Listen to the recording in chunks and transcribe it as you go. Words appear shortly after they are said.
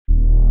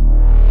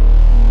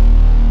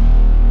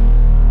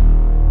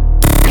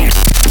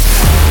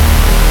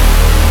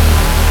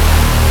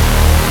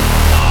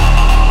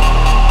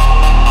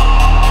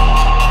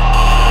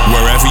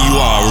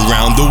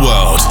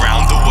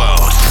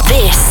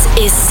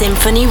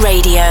SINPHONY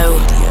Radio.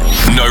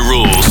 No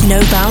rules.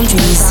 No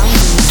boundaries.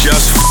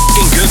 Just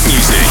f***ing good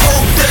music.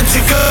 Hope that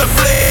you could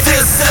play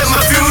this at my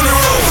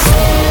funeral.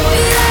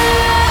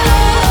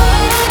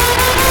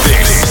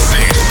 This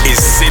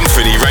is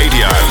SINPHONY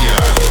Radio.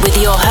 With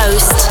your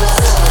host,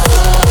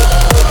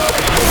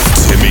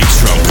 Timmy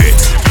Trumpet.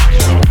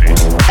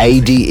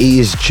 ADE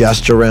is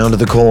just around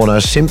the corner.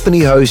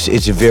 SINPHONY hosts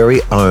its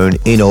very own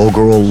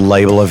inaugural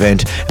label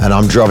event, and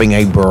I'm dropping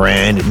a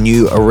brand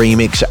new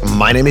remix.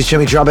 My name is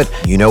Timmy Trumpet.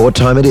 You know what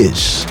time it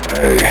is.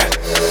 Hey,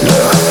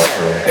 look,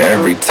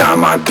 every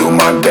time I do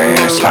my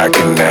dance like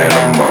an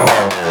animal,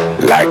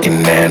 like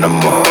an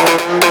animal,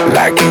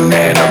 like an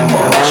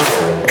animal.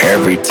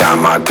 Every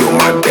time I do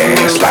my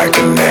dance like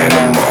an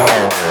animal,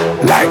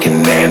 like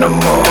an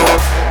animal,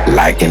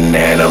 like an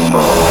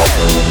animal.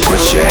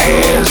 Put your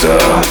hands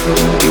up,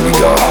 here we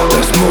go,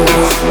 let's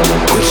move.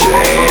 Put your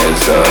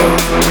hands up,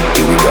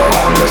 here we go,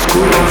 let's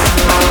groove.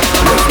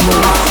 Let's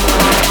move,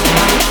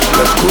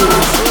 let's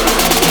groove.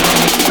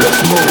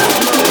 Let's move,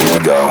 here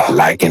we go,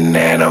 like an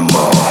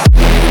animal.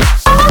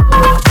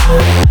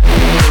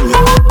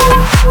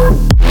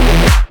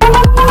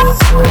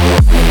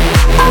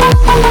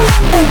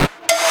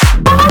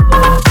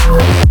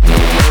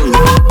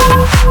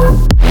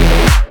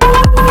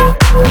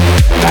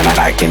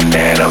 Like an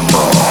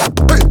animal.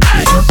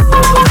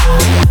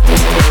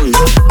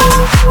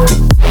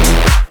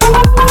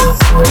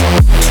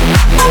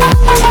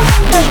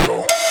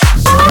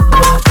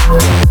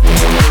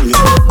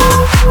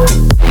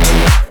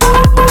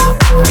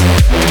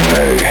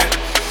 Hey,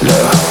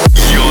 look.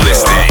 You're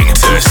listening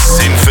to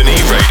SINPHONY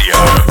Radio.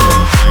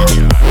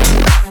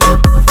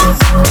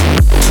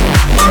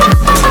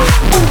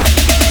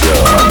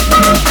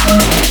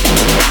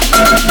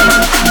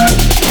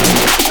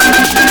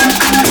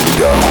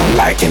 Go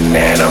like an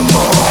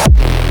animal.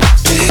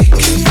 Big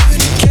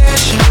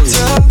communication,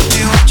 tell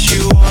me what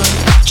you want.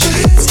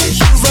 Just take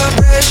your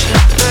vibration,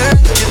 learn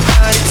your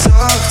body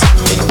talk to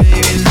me,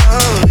 baby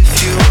love. If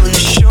you wanna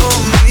show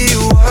me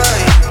why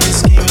you've been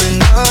scheming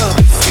up,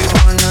 if you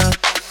wanna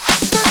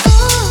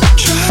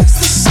trust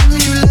the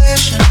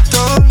simulation,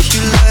 don't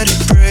you let it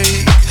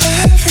break.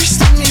 Every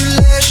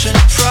stimulation,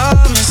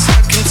 promise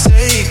I can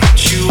take what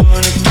you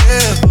wanna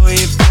get, boy.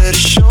 You better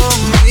show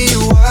me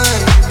why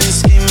you've been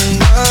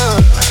scheming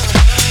up.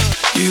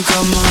 You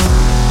got my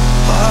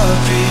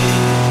heartbeat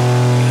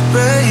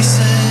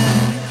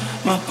racing,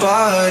 my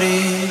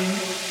body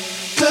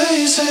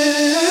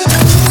blazing.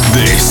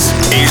 This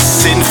is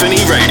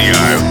SINPHONY Radio.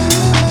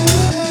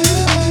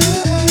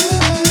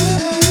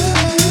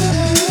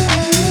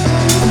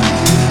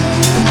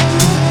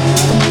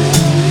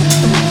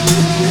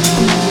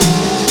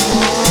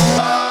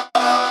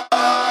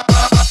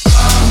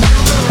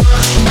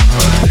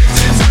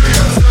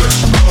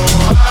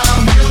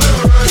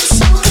 It's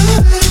so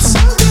good, it's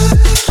so good. It's so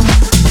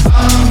good,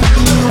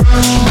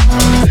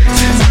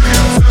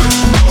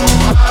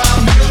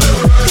 it's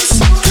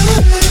so good,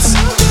 it's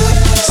so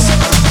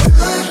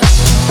good.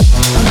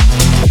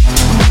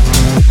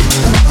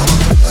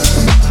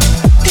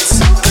 It's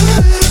so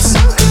good, it's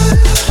so good.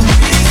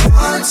 If you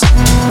want to.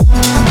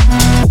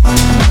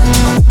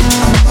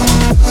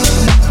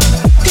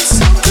 It's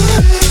so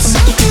good, it's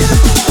so good.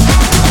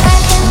 I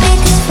can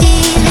make this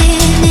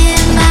feeling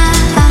in my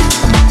heart,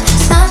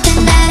 something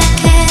that I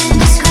can't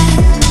describe.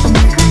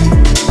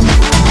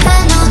 I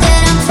know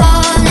that I'm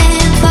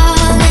falling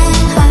hard.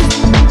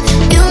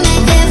 You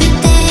make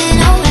everything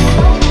alright.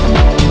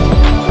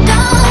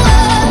 Don't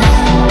worry,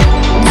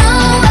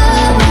 don't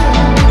worry,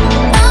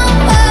 don't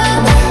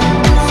worry.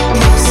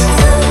 'Cause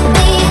you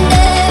mean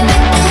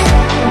everything.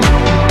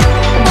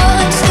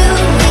 Want you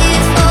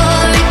here for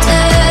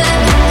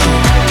eternity,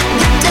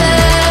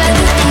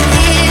 eternity.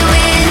 Here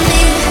with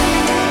me,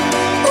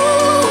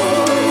 ooh,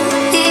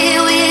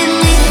 here with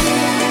me,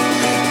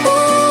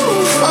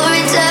 ooh, for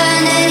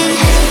eternity,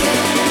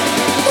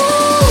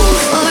 ooh,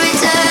 for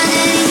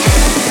eternity,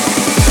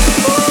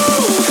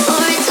 ooh,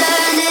 for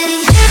eternity.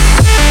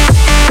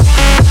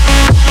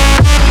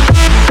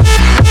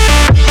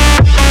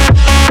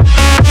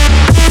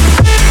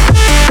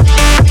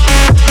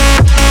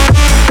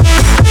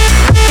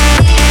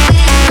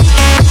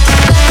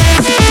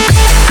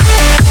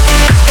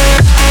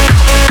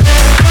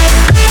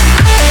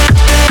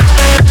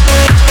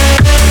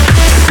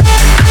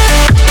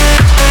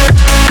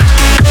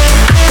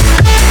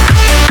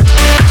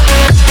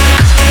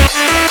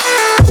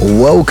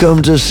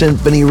 Welcome to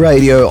SINPHONY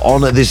Radio.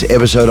 On this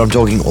episode, I'm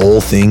talking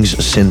all things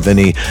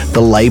SINPHONY,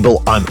 the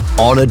label I'm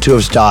honored to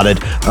have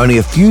started only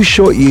a few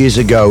short years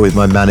ago with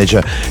my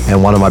manager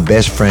and one of my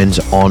best friends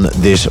on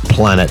this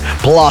planet.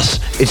 Plus,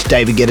 it's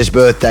David Guetta's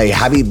birthday.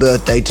 Happy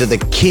birthday to the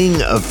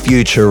king of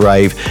future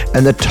rave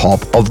and the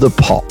top of the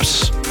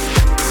pops.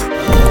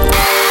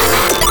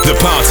 The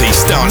party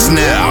starts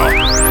now.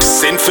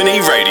 SINPHONY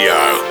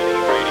Radio.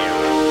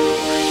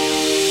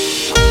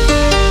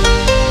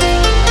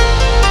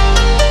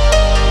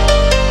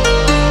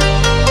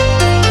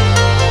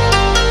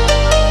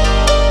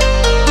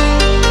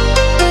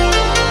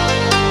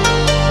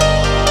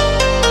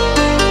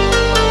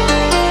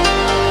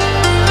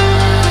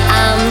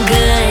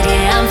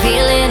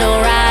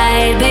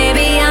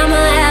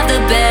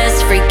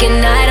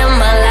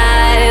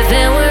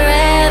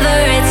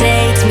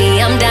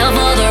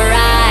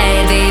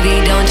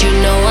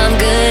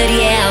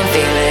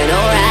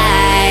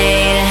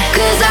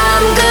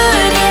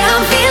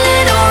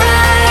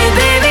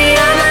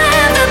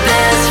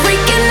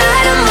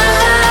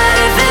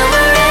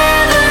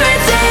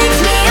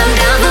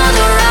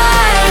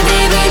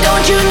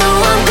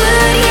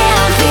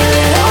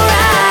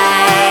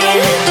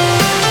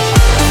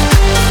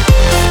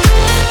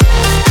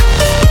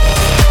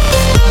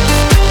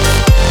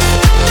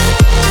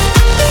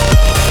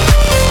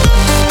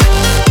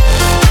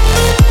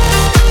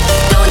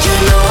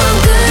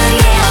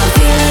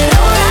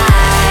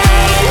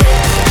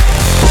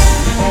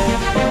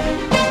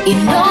 You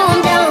know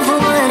I'm down for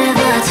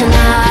whatever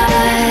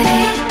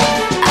tonight.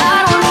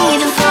 I don't need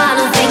the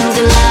final things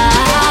in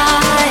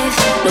life.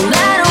 No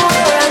matter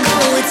where I go,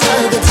 it's a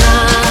good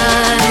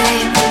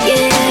time.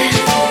 Yeah.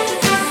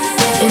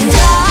 And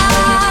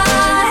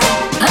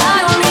I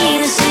don't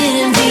need to sit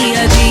in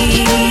VIP.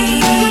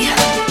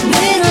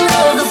 Middle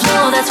of the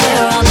floor, that's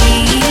where I'll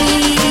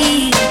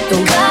be.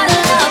 Don't got a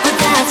lot, but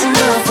that's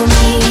enough for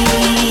me.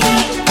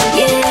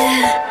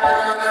 Yeah.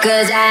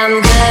 'Cause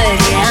I'm good,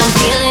 yeah, I'm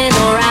feeling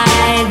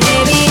alright.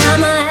 Baby,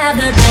 I'ma have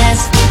the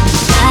best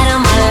night of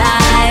my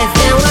life.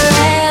 And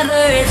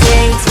wherever it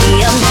takes me,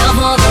 I'm down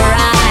for the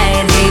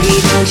ride. Baby,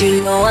 don't you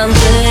know I'm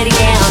good,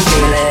 yeah, I'm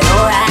feeling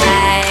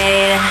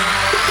alright.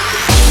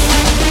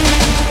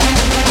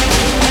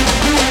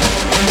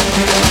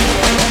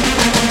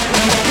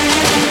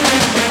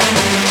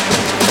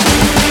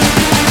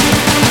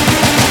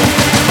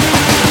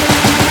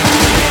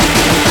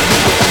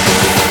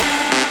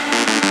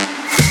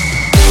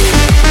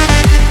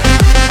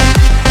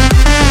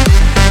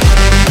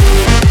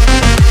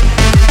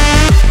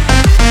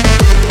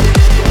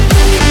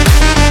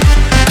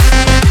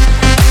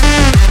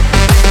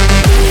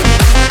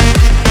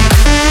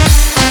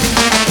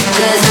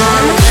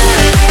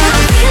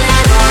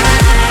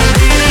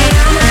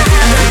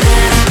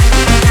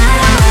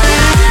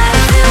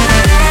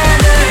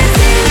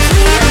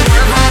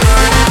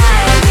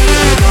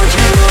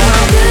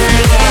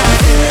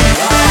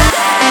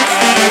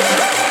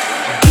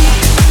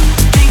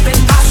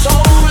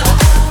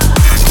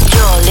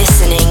 You're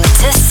listening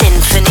to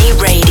Symphony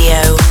Radio.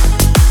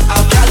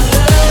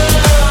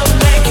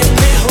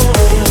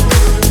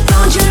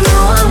 Don't you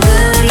know I'm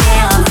good,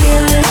 yeah, I'm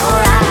feeling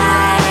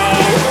alright.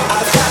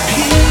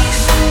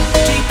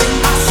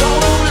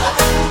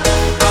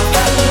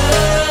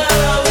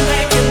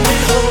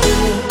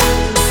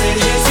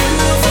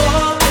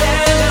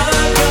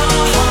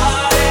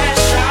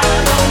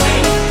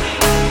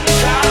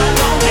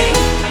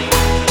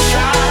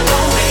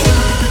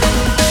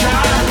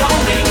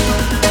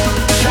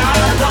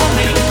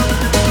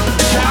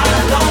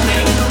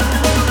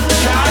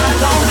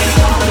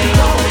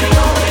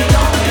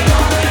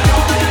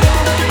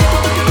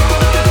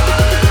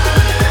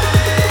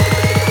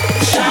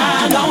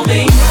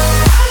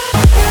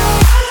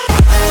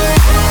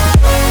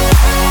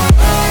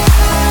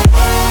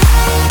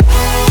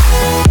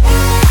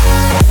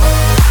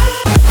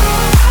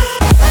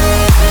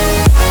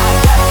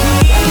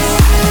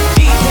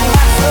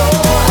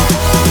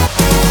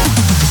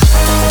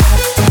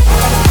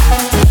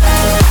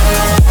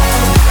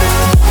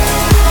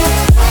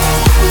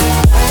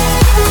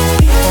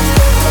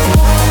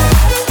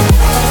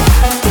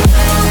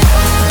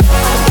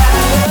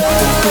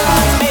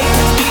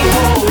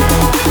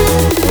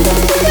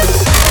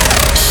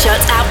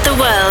 Shut out the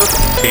world.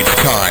 It's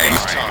time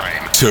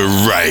to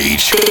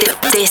rage.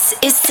 This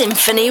is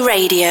Symphony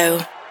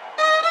Radio.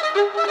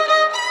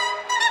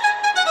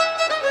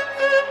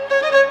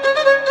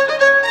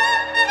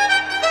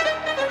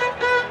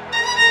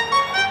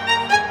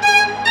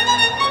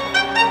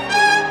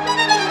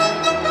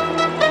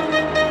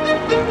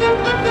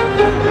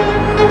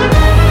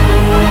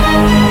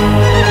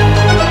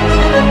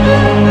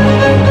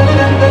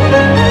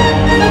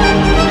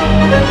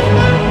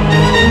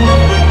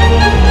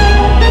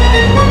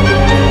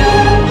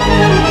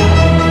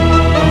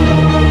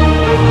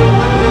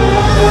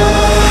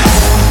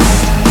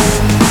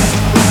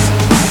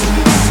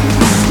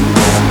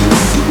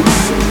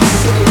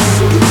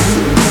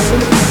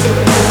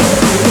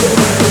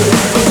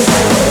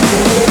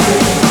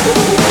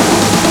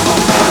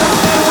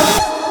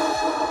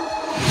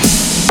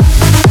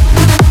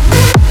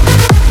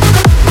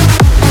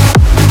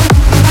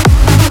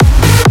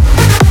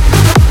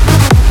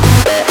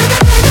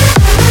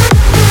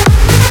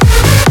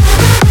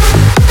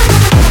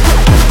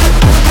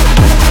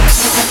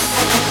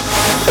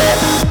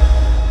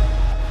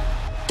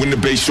 When the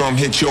bass drum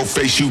hits your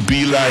face, you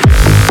be like.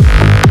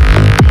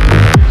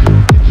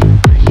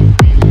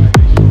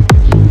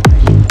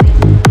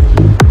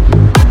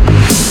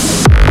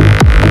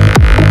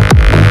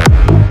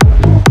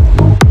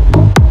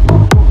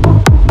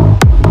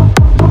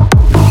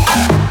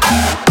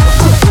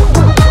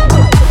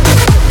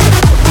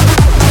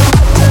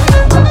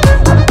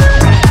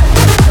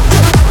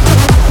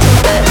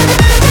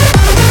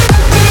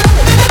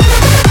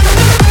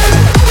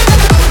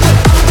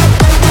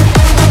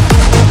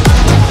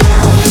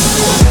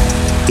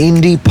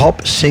 Indie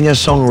pop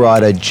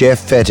singer-songwriter Jeff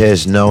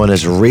Fettes, known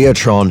as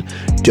Riotron,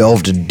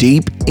 delved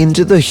deep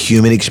into the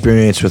human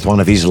experience with one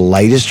of his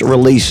latest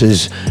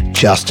releases,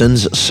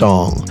 Justin's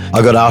Song.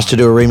 I got asked to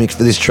do a remix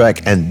for this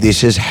track, and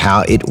this is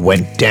how it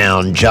went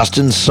down.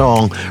 Justin's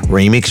Song,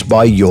 remixed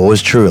by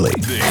yours truly.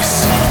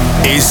 This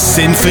is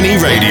Symphony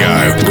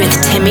Radio. With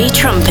Timmy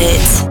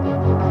Trumpet.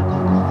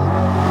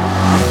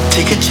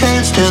 Take a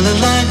chance down the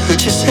line,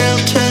 hurt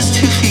yourself just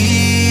to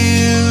feel.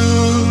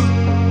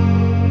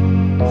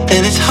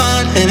 And it's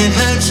hard and it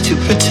hurts to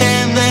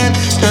pretend that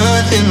there's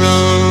nothing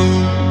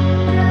wrong.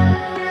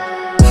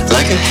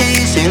 Like a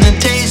haze in a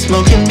day,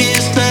 smoking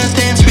beers,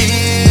 nothing's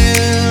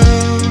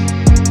real.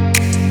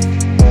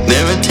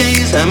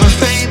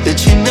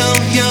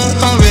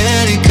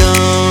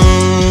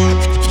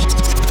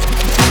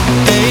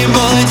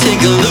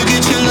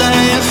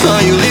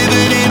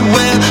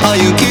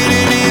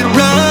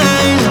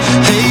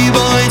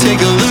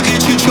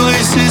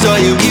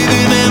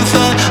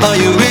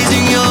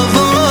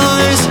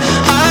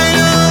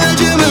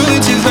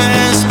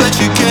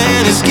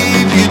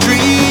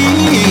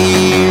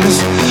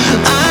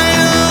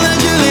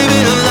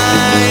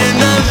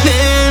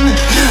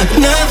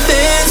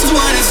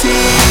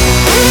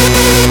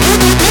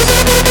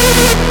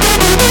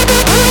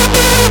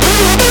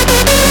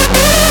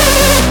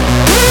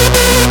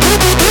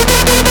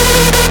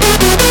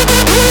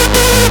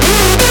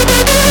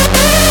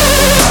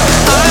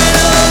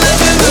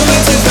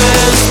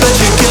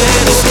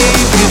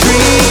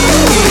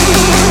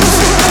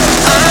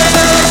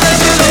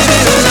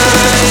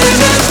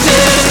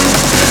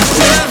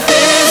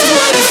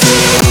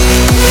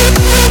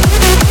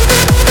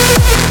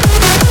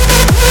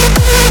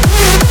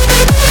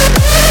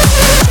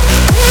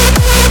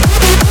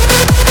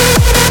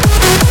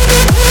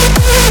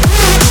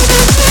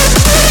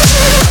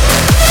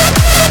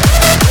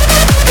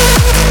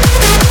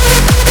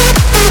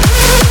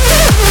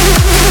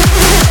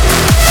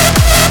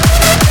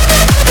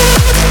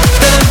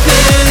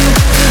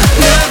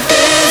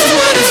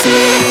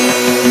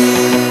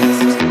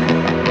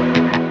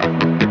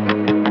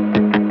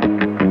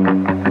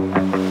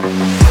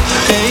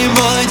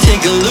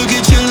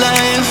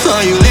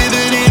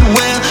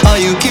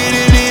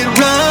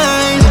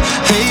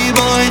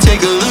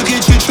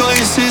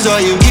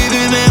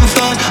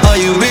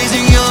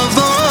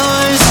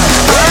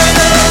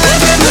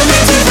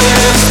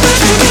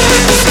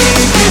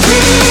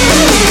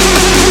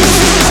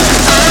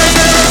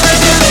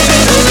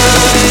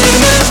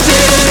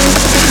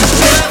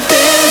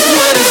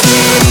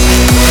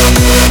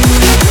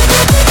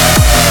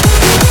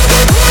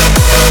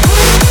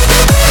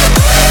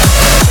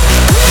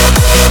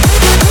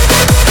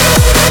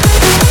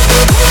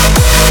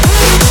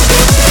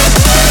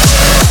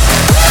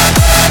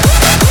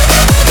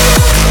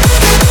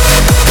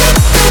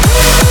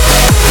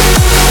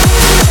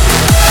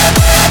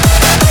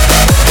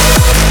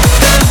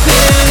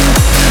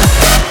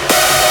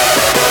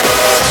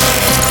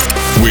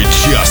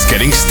 just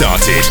getting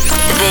started.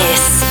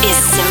 This is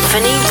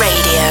Symphony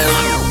Radio.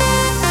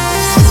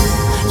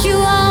 You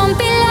won't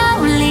be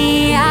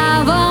lonely,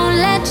 I won't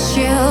let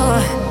you.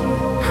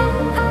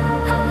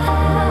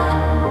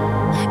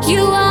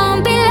 You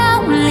won't be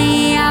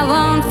lonely, I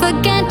won't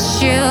forget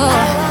you.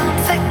 I won't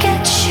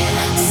forget you.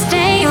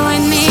 Stay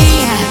with me,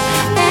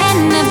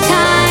 end of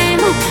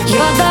time.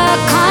 You're the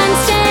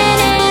constant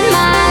in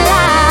my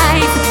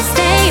life.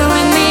 Stay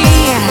with me,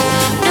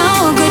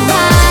 no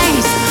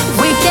goodbyes.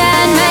 We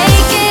can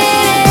make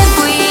it if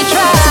we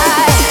try.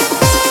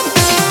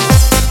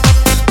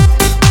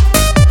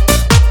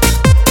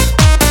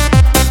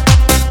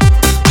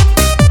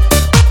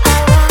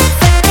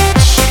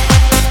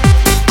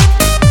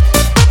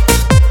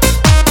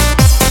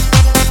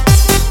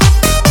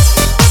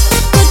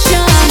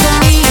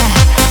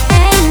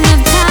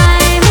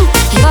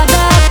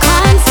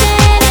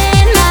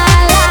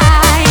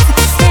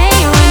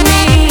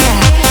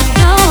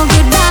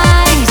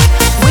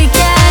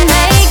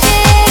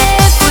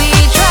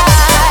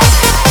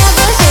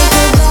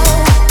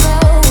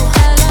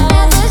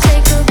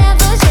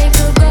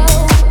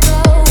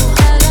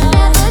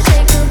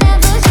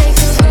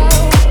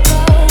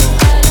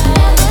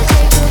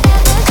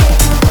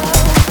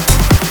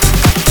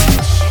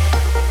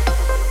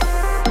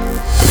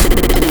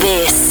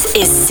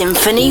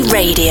 Symphony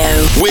Radio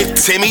with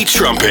Timmy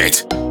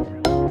Trumpet.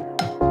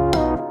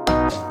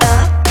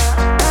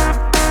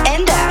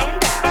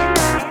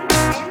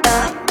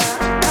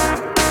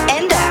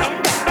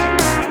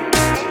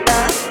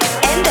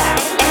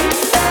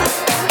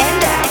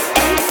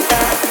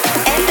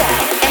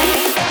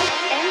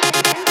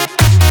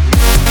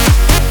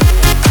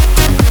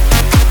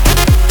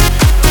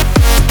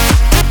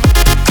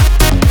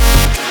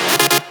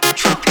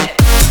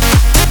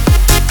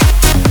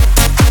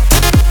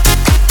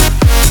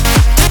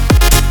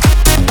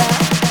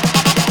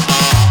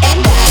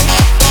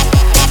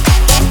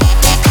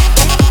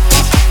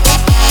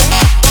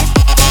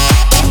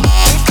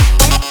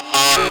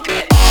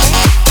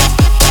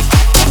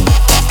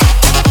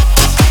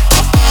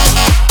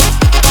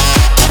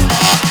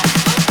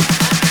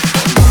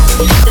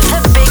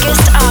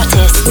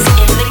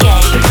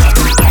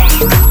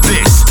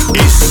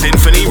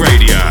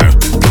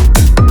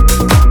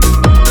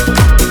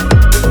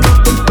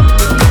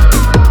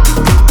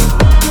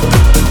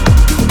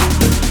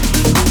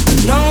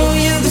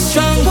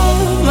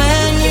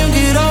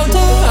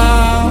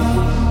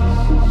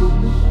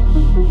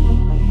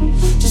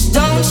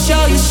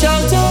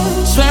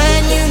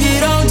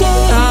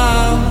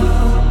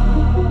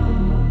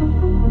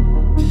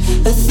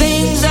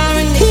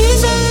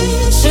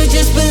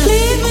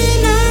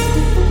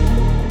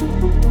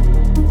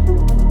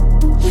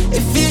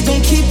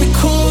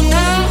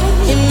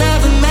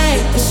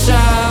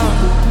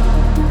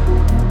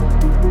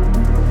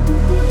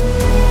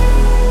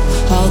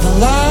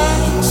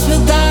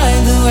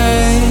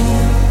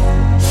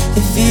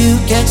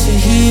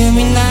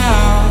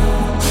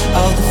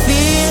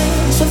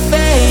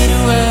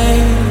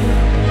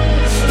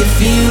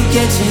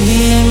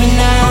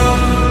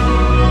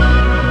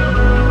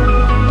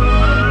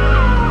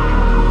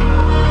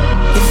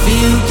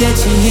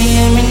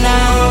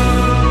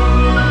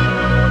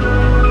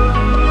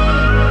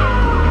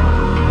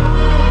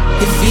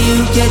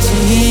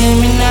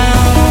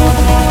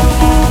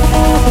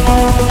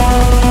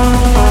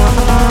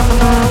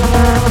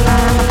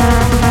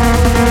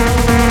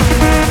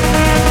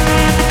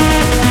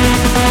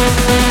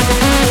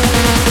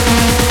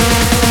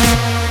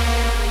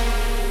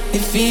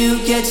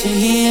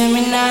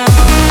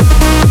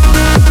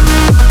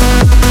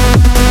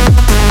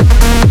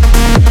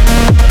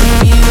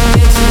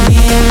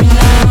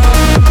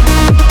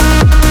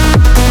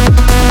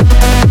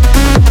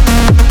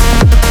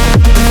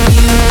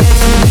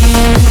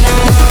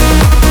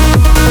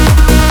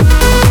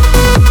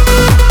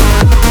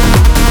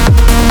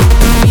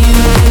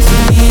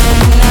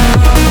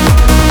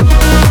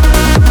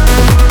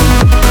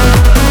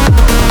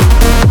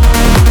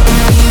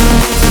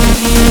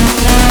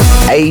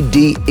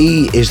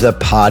 ADE is the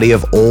party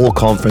of all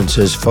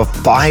conferences for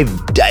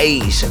 5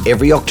 days.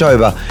 Every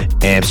October,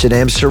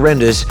 Amsterdam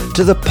surrenders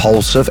to the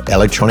pulse of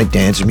electronic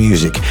dance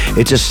music.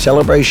 It's a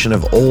celebration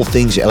of all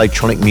things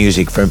electronic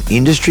music, from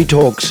industry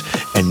talks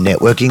and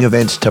networking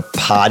events to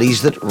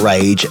parties that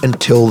rage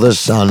until the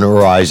sun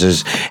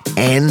rises.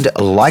 And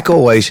like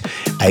always,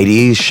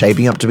 ADE is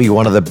shaping up to be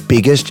one of the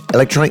biggest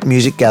electronic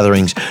music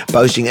gatherings,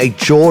 boasting a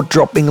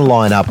jaw-dropping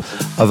lineup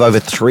of over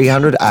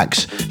 300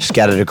 acts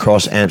scattered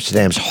across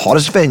Amsterdam's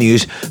hottest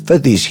venues for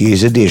this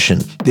year's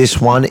edition. This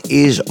one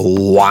is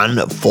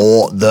one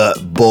for the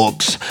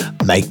books.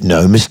 Make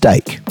no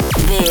mistake.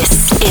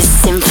 This is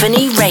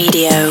Symphony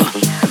Radio.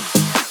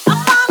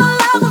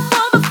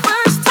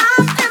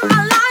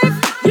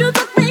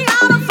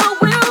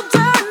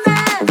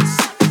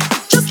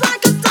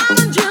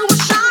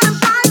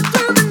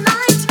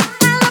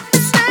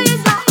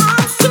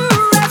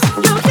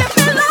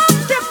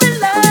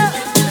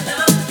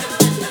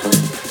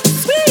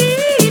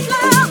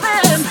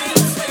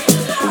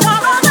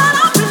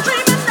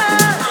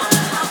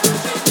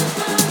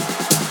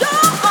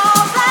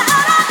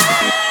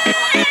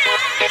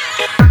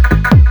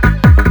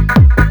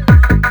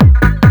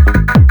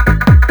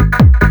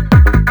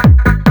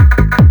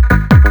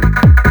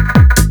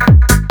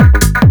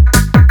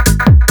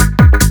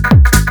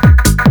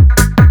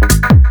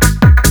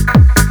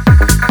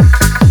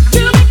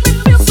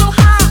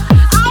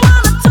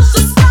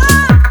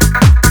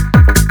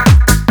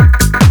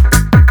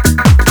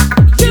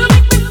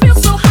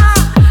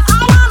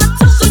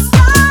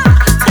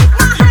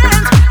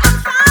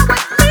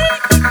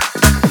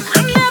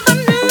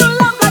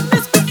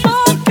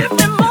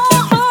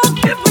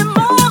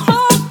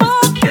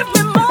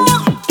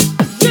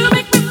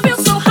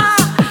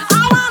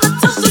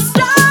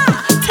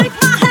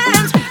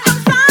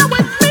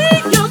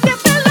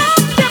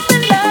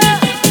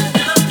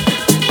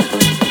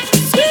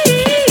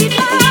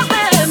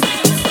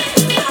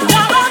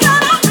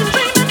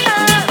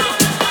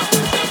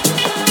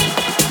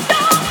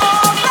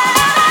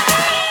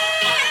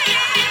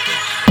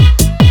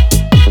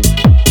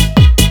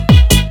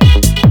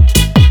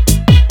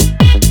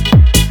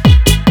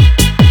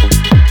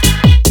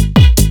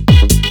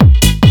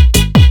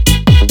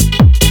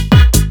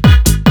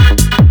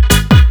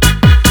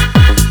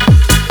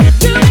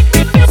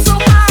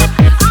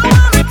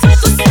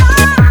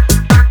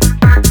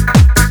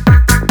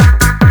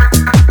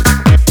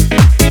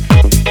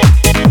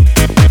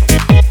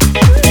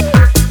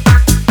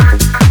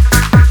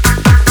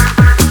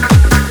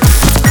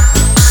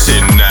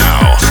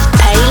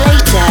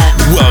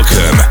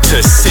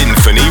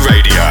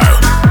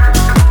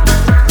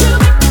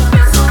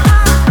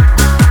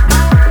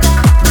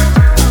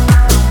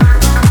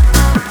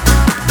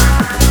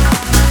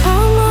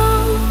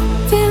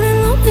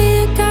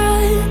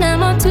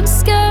 I'm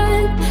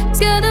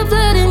scared of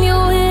letting you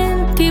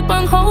in. Keep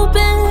on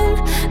hoping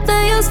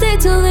that you'll stay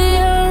till the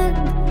end,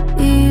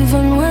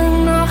 even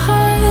when I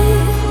hide.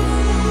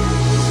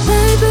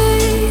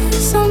 Maybe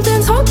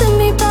something's holding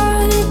me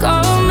back,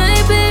 or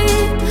maybe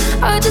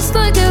I just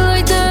like it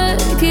like that.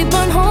 Keep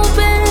on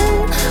hoping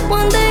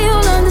one day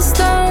you'll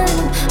understand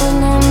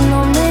when I'm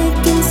not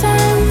making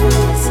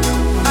sense.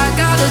 I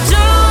got a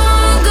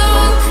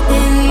jungle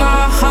in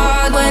my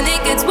heart when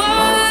it gets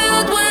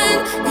wild, when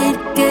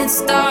it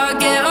gets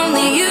dark, yeah,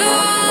 only you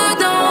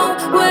know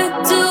where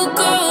to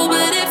go.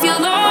 But if you're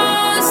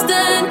lost,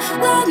 then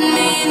let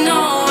me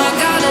know. I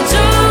got a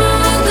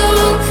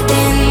jungle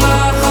in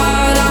my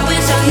heart. I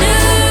wish I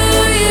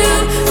knew you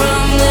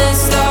from the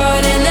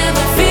start. It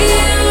never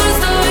feels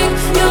like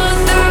you're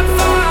that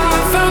far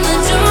from the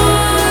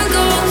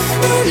jungle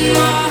in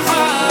my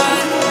heart.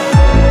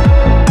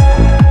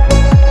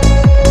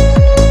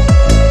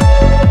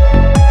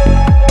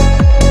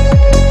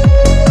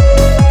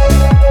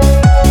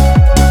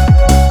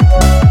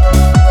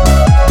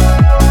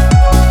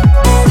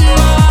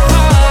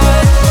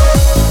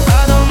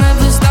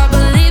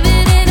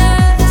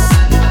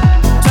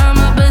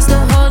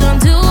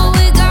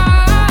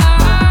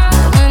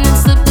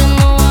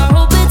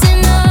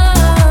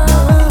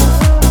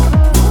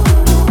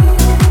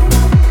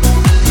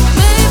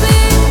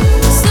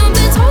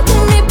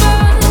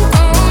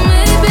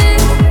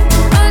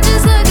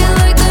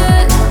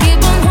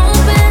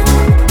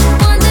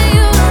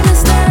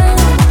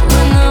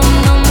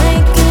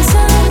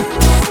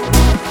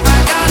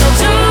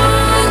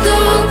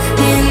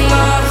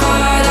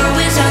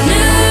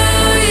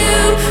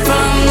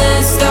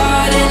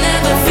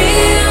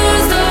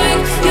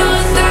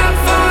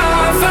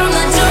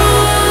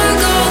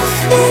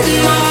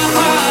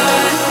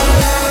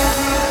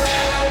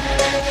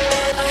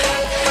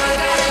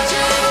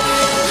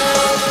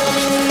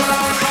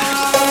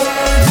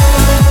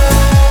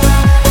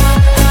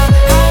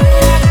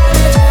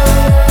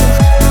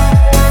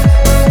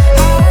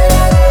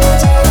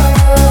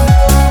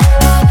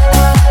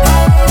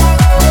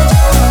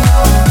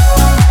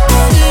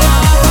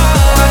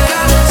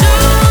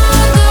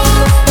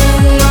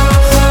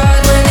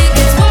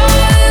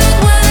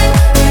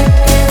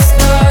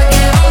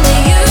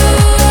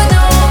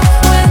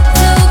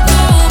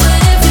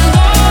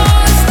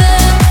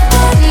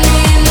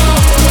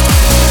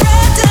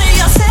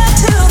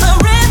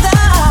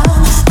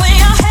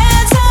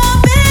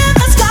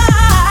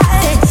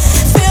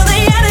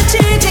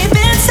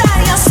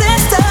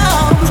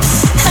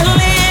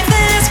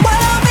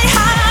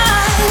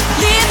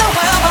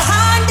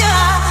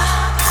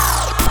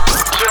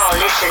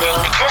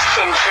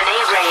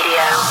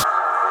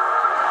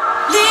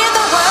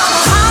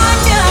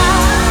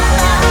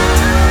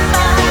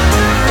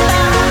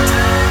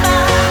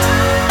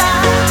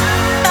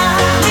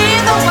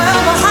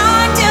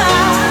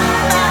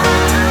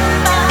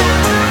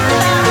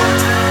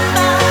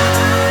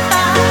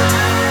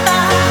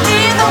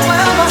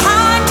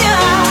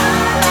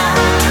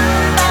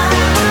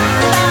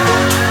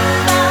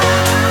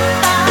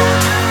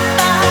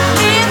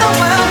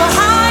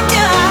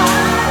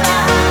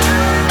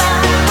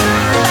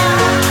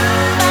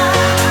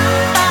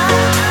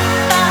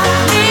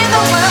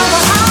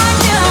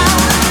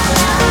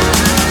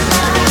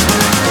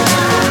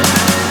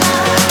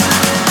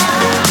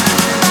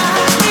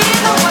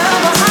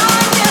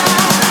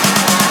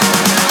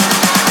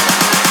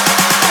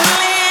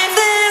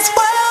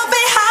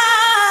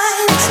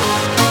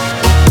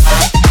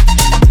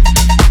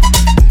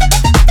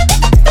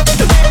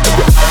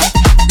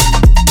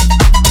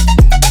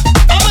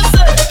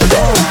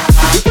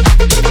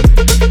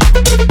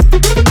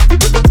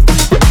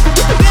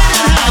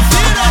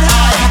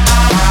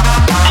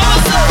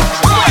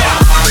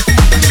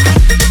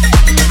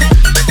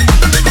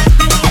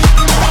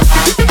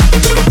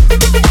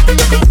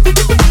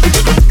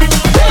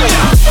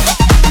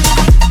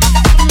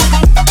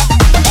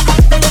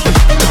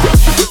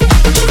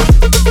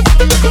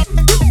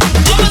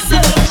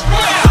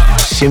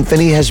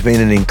 SINPHONY has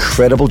been an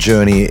incredible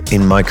journey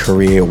in my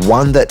career,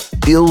 one that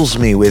fills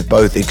me with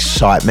both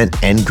excitement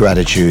and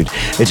gratitude.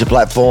 It's a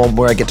platform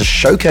where I get to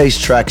showcase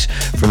tracks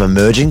from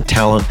emerging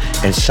talent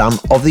and some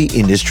of the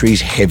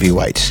industry's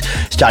heavyweights.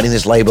 Starting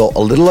this label a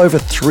little over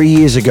 3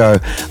 years ago,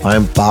 I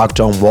embarked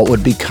on what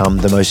would become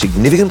the most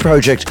significant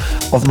project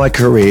of my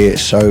career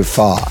so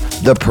far.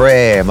 The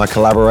Prayer, my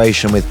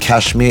collaboration with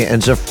Kashmir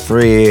and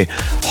Zafrir,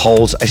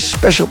 holds a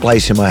special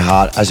place in my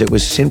heart as it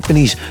was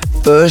SINPHONY's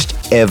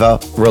first ever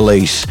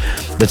release.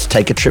 Let's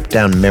take a trip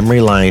down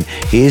memory lane.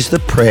 Here's The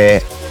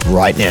Prayer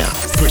right now.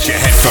 Put your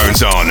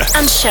headphones on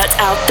and shut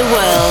out the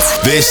world.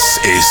 This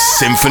is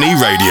SINPHONY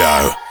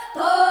Radio.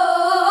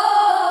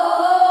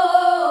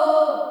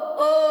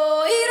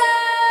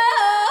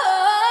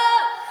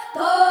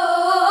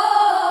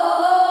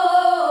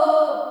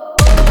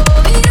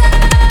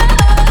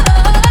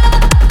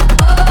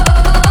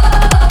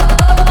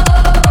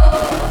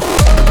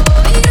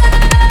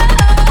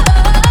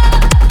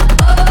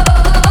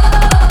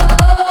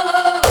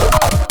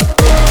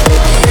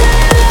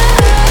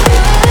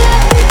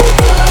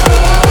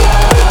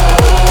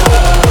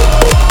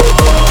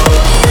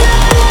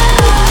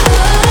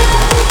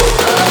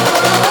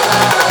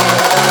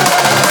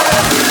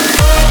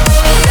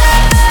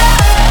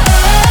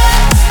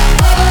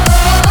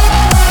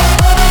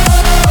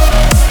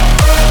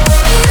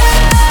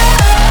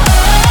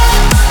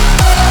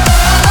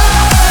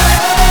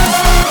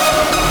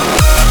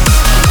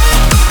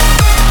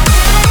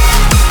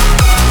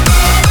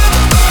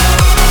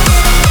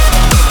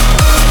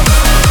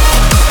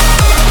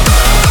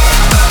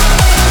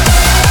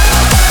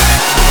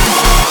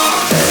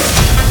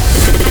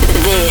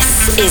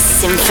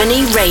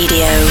 SINPHONY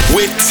Radio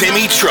with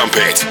Timmy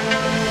Trumpet.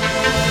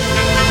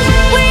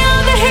 We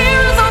are the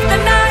heroes of the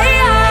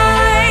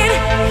night.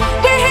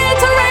 We're here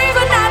to rave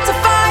and not to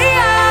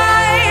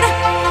fight.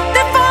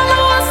 They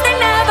follow us, they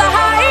never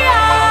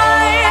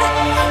hide.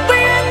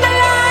 We're in the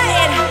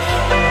light.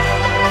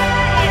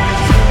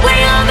 We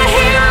are the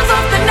heroes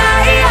of the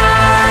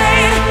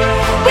night.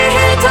 We're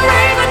here to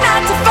rave and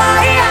not to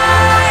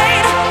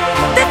fight.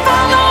 They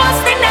follow us,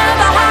 they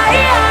never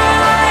hide.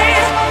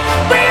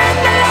 We're in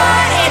the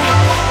light.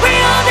 We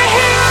are the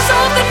heroes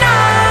of the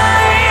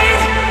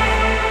night.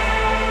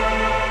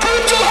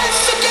 Put your hands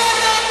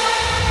together.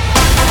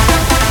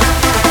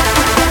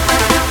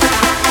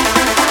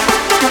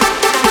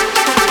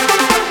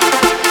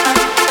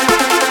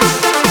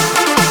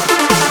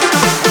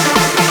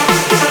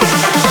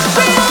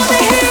 We are the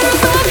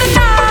heroes of the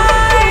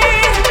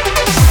night.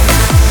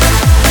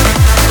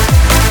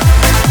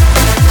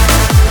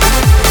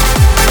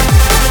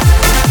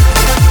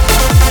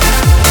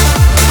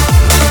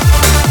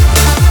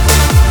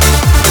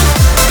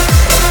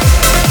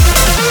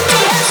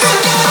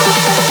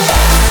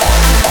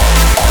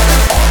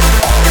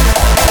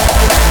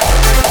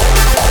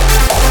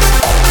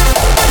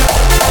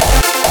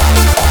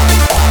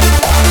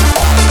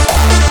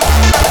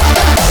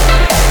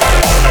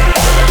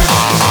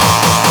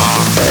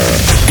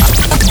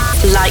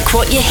 Like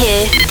what you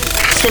hear?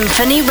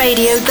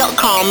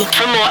 SINPHONYRadio.com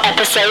for more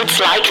episodes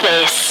like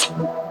this.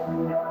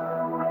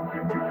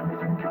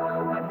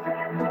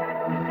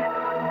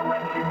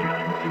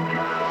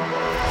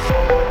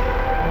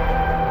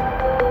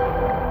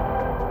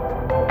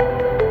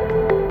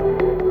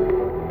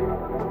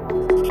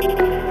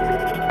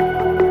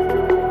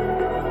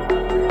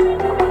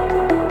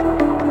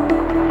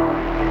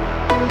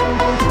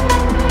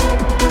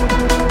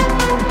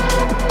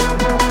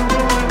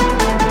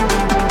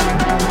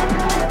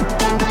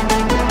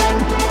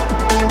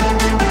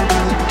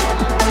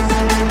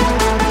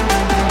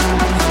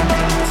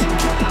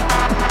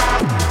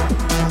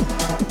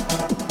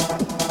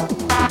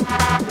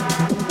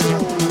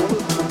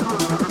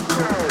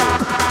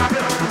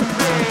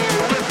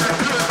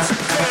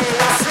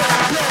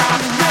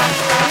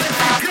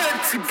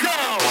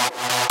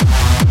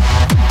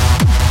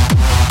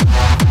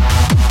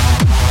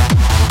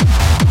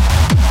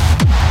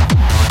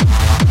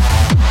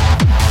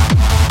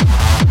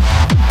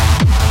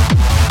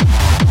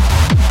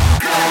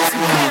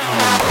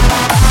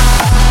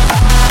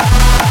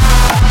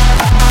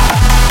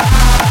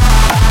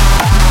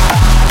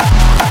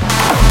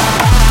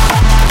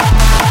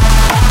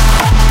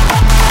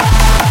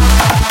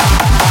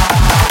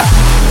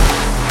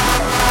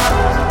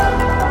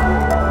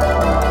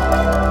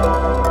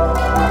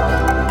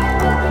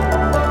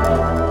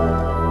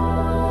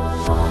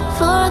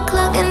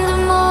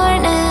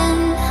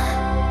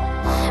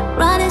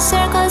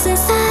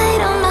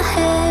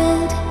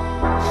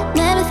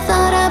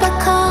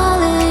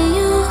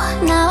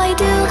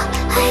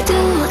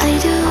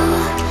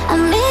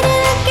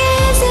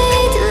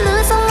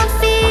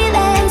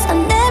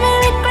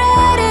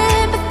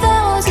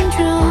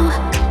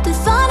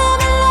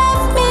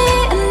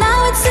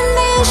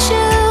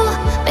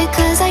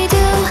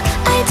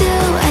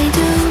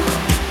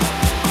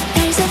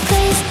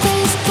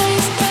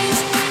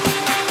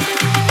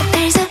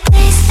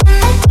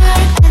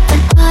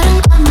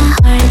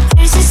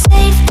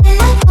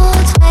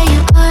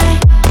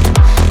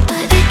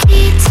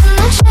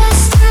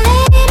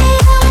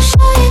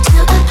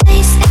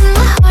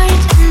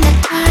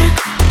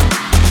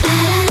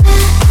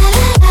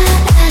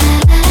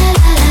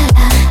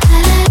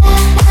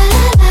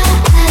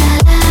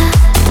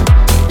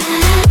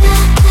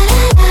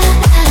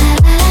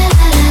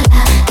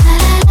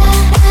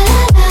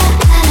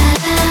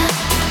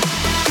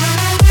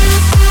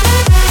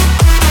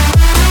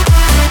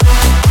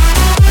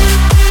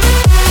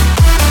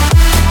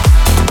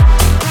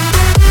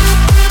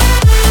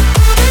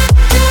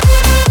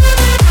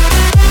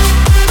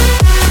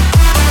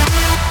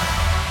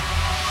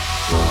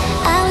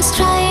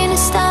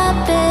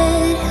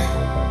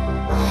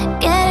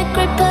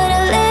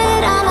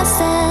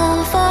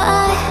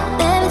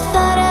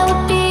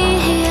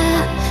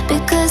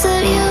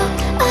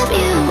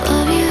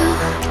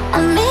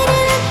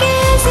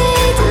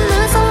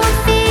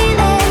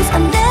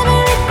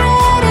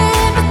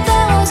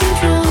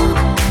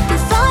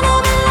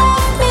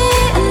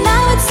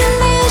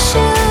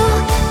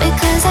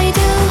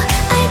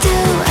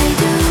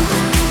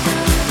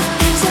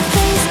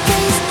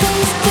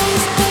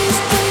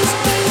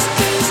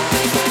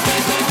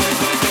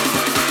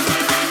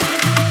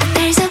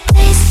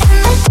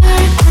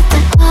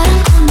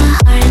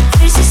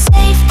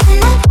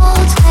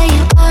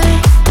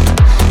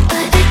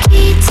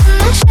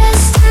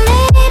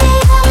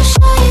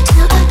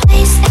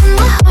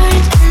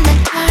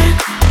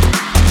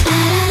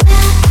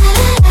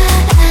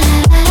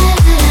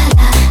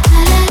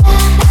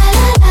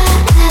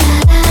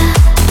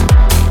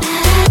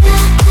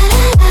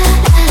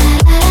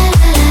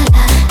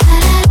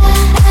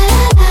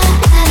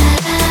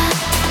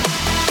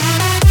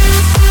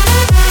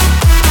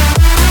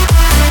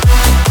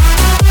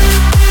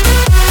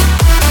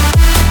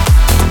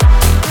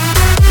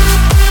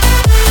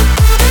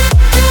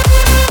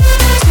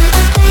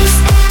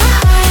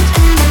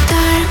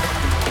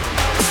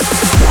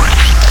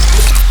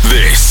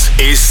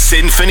 is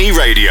SINPHONY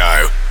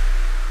Radio.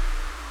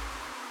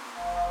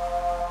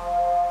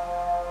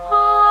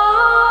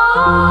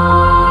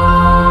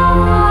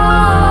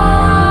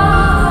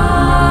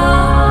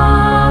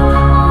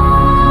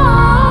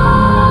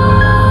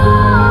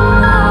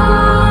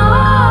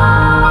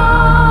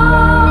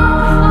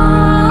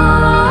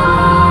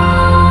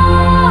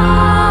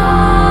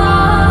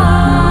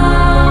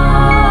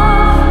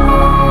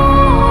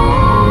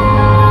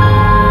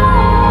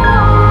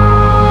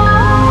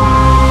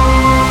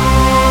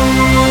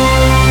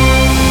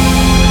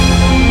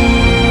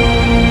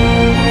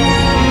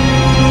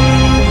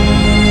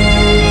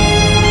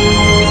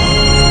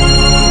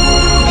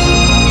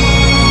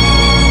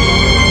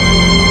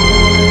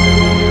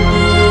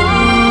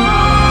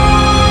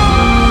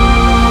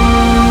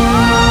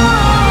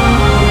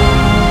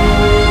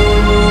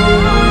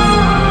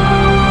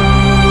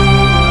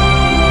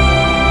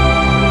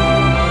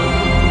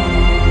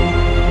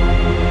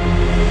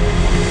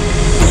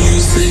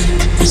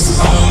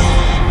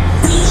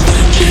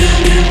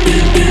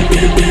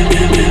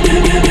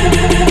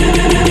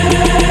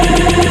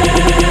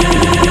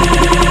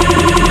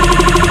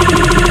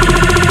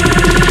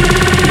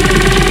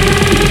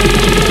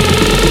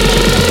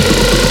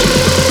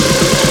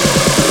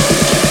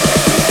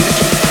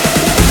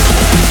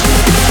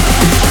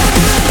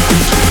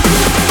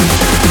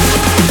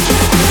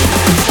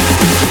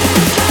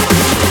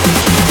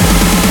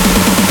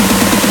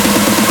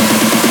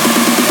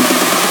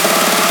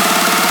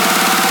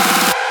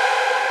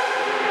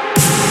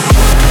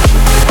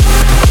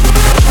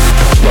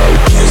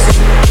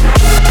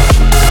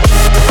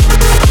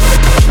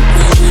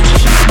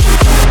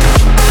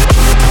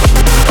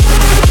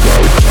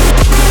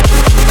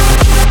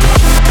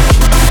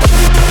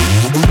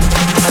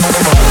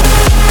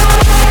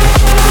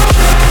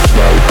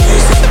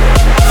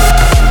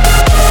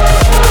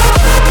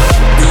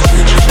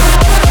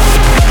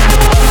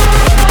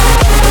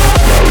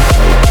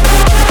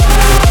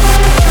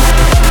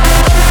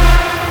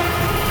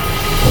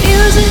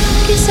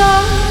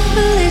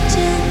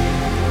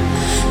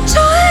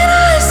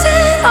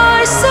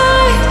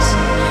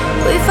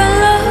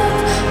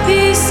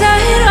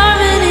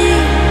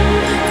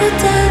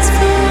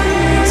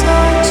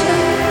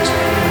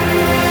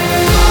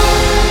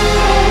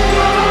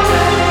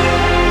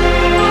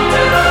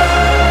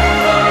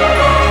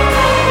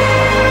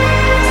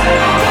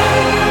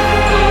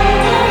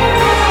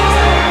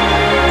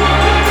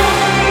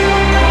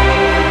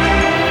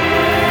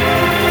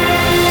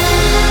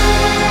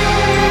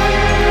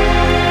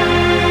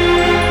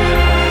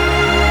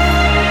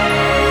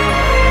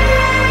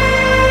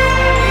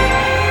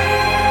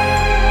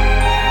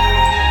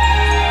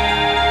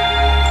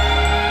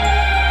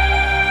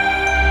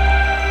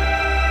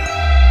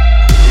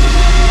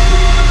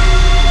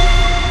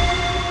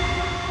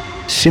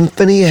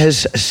 SINPHONY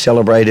has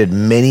celebrated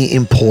many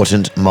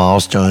important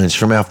milestones,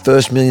 from our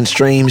first million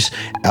streams,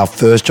 our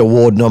first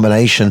award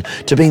nomination,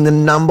 to being the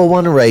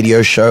 #1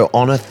 radio show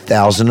on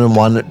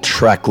 1,001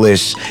 track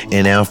lists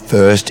in our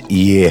first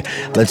year.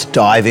 Let's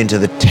dive into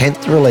the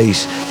 10th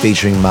release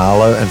featuring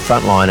Marlo and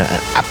Frontliner,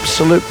 an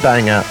absolute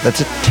banger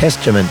that's a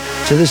testament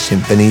to the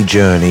SINPHONY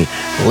journey.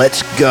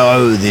 Let's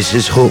go. This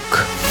is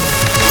Hook.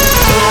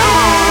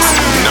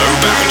 No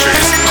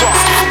boundaries.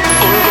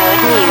 In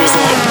good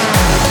music.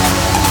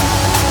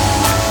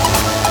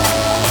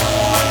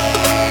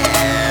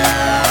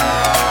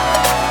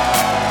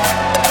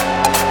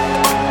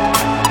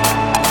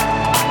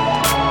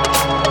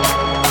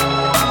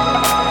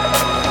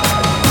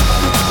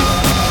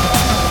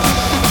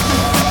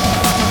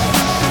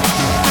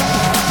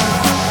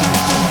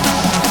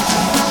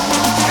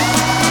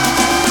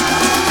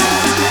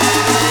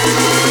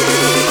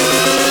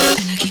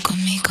 Ven aquí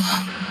conmigo.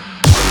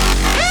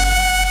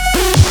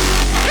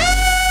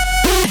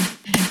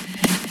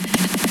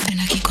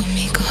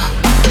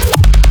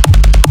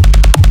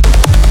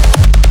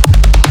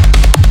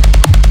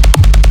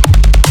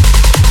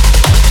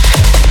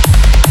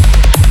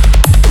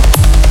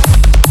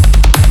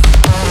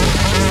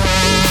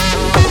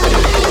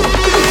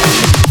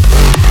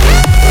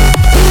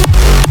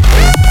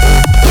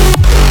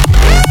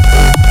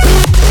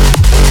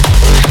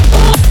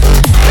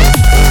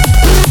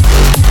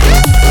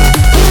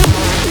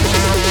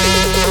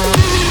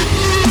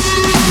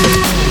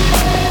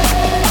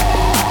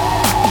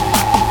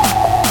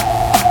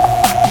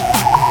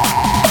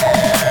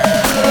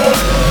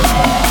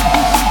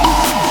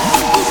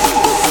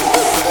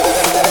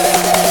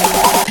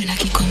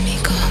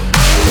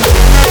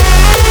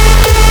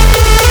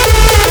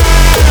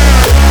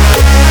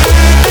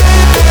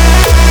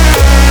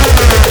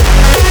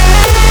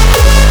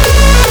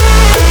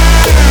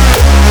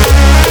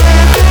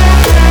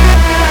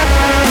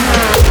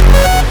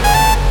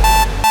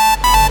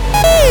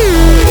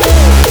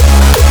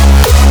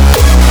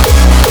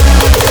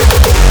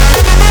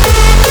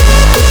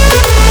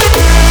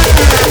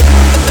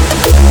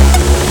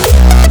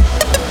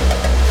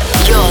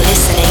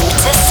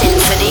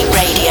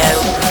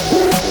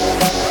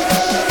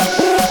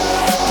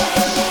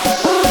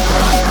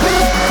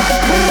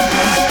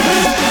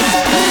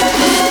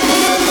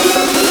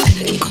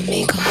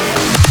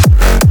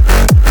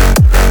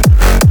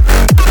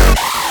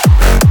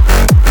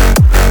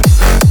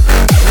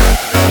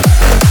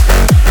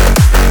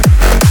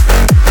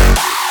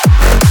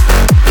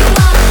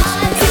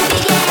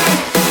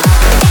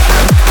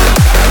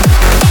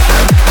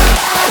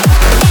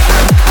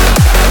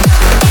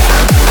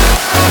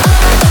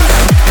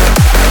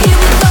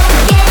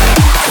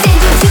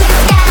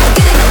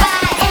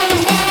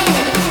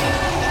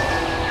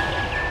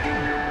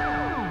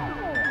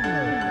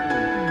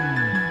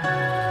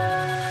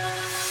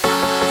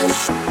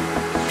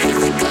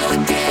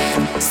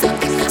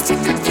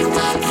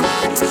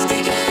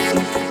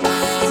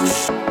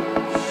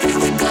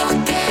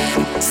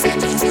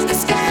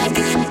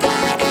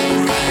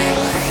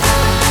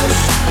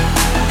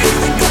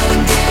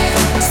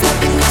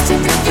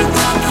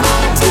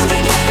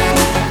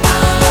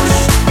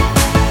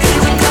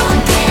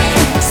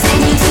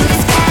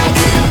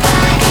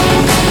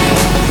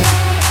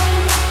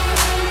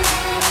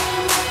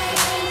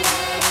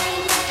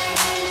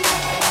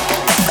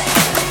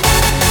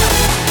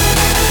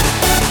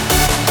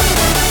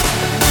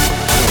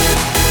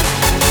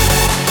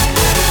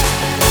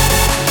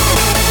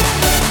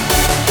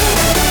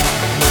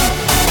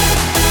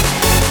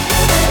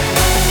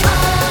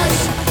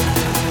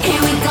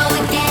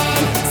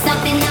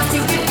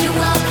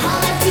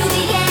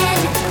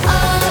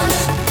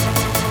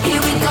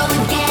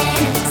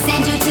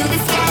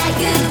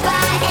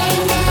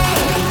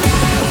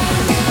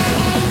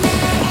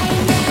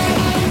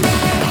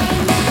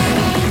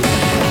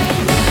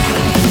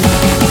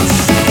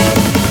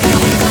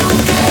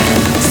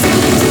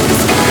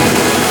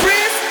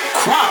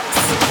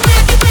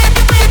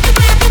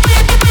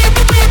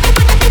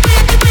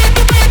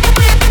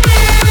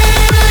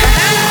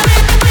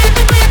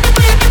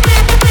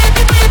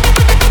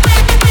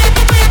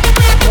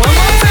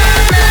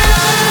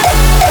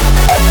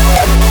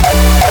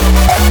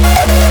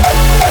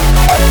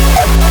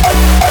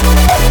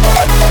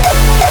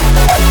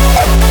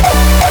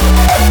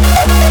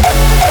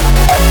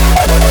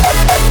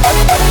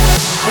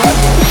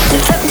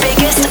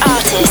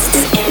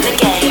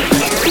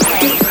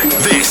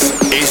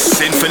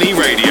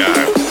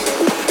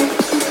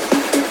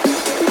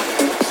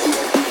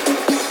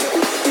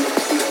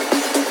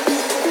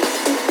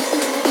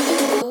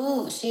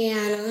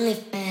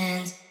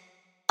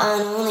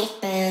 on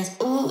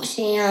OnlyFans. Ooh,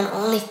 she on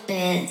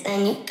OnlyFans,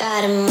 and you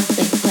got a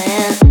monthly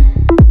plan.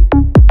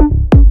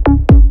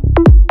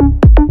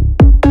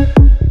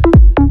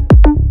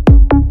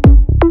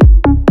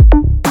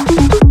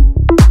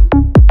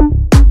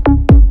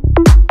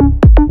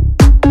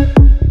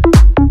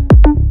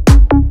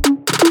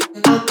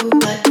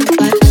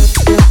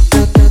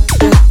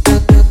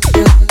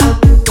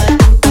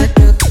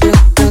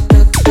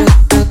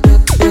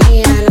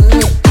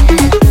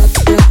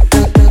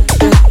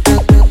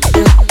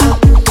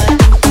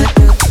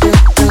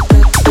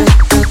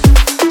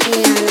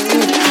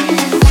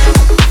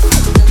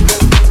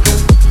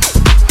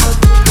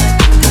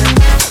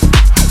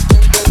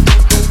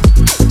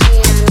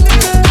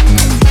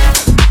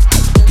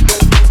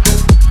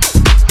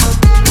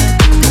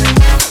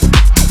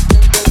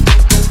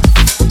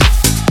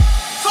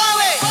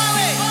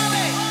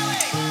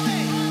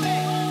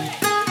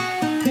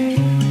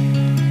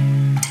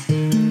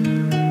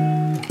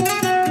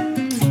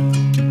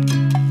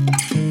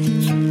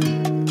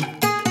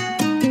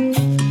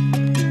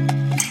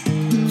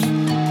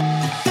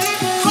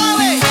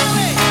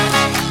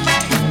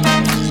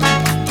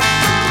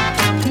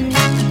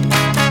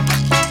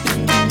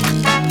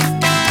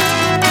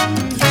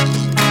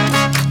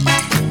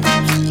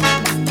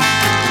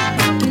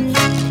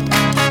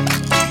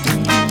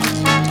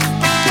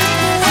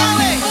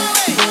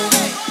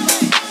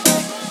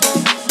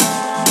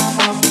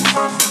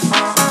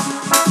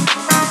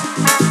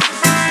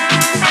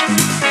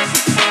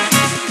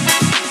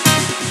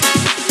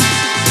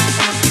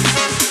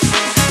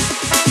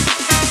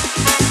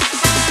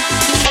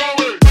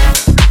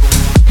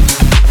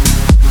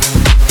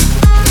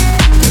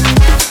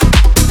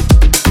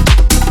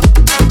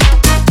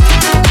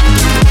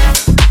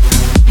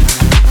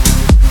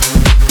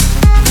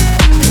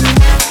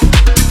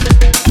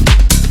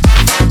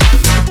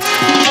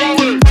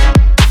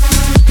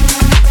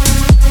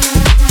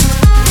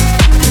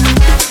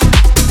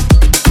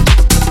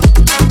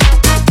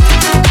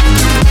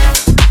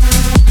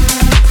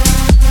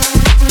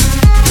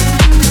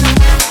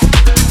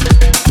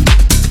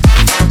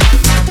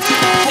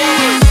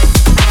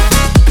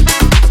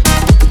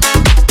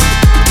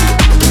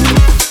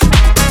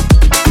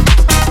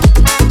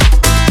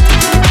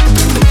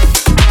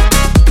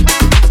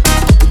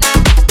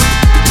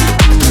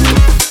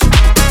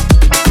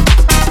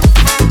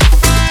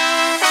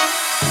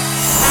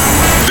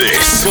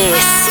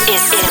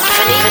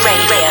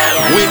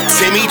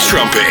 Timmy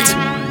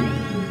Trumpet.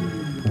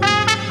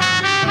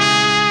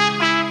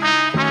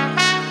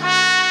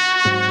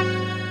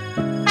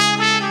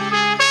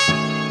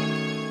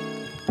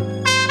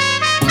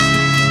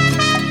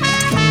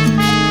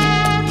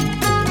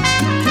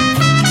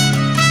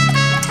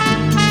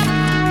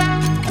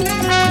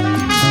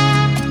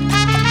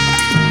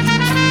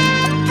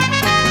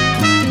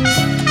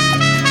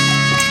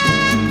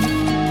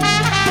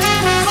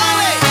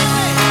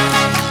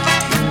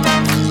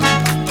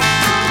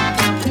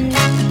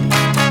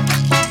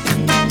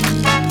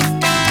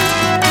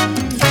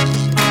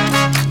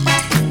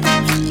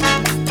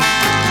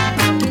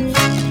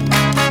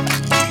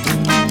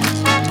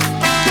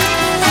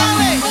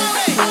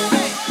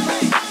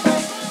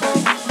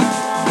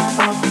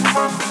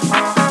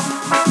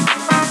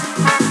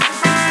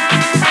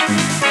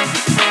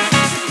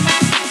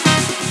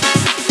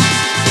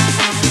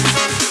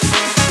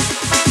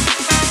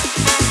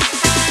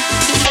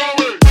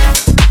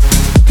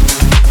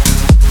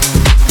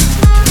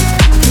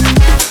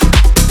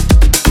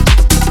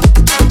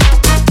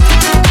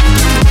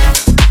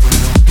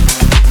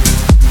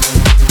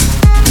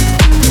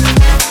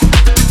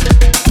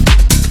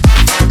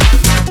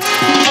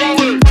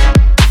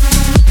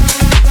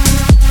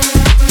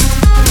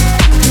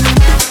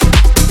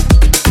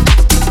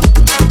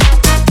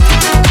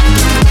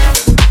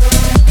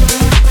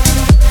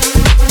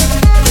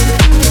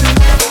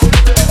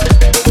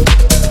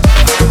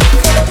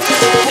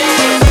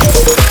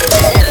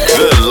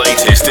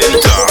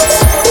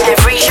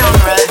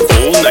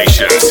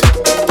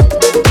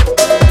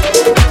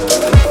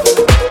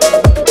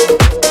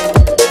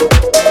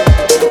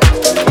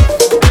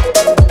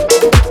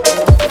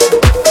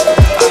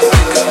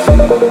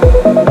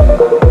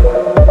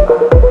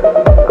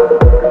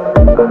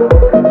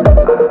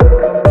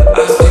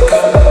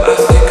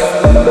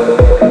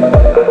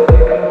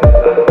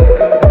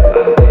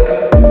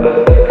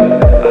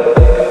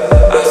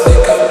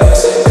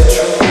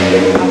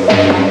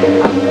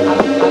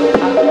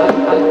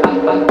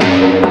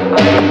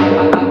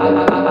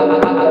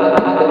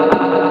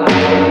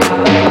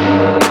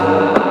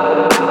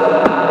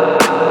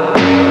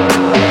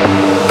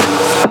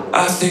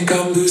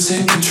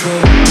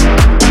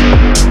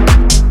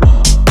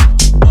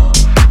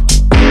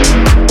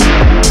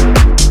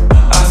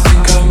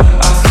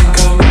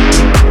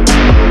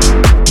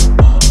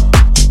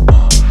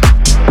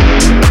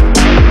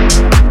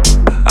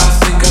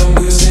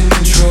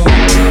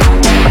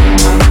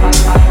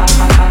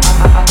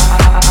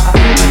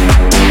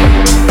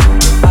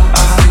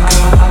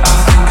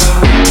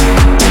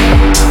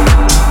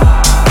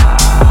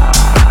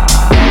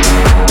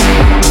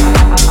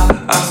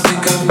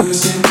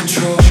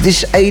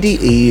 This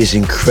ADE is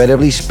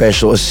incredibly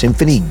special as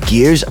Symphony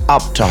gears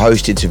up to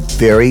host its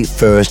very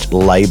first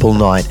label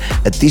night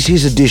at this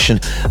year's edition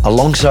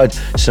alongside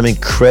some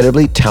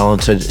incredibly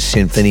talented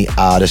Symphony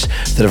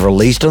artists that have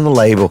released on the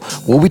label.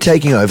 We'll be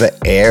taking over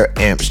Air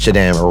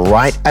Amsterdam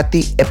right at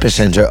the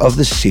epicenter of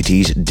the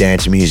city's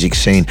dance music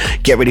scene.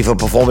 Get ready for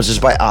performances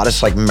by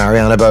artists like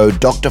Mariana Bo,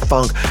 Dr.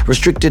 Funk,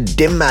 Restricted,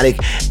 Dimmatic,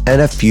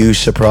 and a few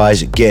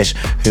surprise guests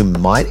who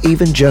might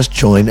even just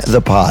join the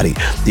party.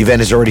 The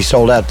event is already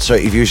sold out, so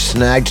if you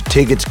snagged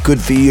tickets, good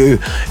for you.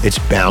 It's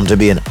bound to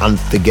be an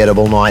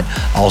unforgettable night.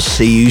 I'll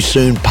see you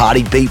soon,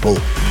 party people.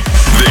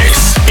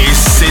 This is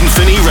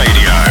Symphony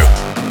Radio.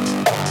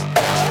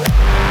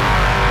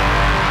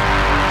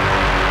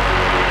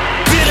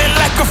 Feeling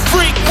like a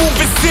freak,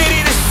 moving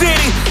city to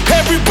city.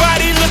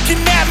 Everybody looking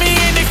at me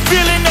and they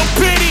feeling no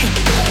pity.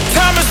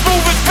 Time is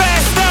moving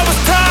fast, now it's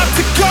time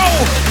to go.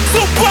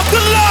 So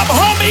buckle up,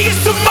 homie,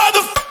 it's a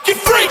motherfucking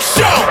freak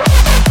show.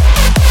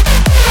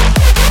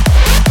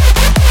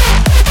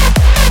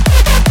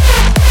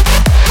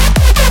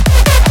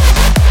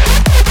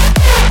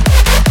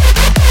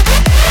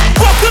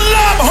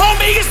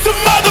 It's a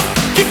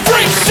motherfucking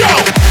freak show.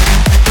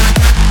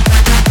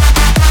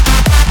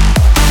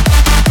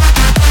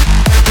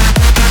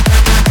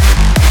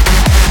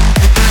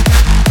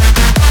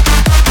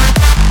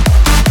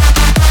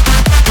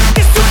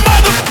 It's a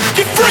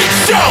motherfucking freak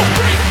show.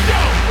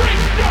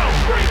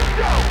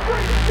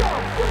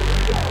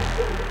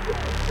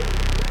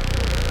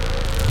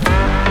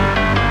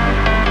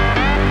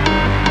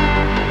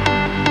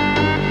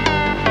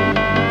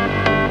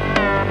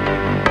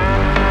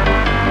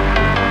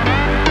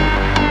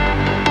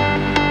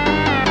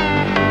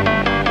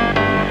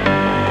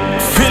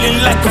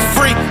 Like a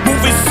freak,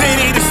 moving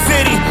city to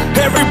city.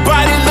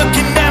 Everybody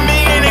looking at me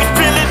and they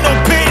feeling no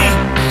pity.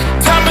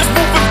 Time is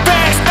moving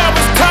fast, now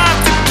it's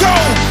time to go.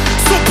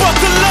 So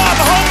buckle up,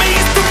 homie,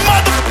 it's the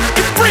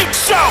motherfucking freak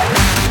show.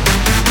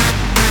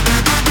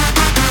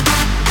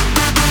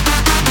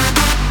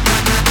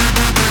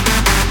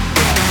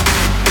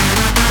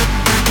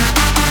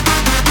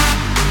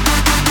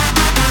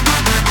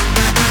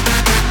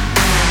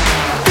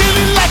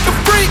 Feeling like a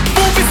freak,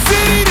 moving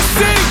city to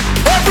city.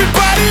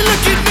 Everybody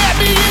looking at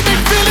me and they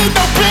feeling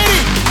no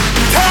pity.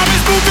 Time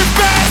is moving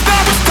fast,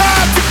 now it's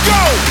time to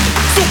go.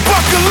 So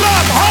buckle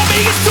up,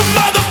 homie, it's the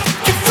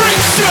motherfucking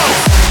freak show.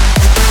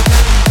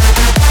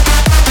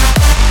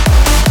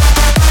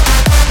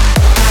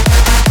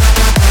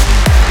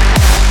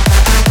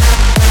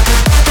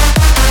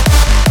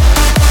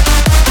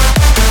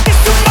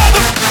 It's the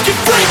motherfucking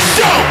freak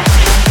show.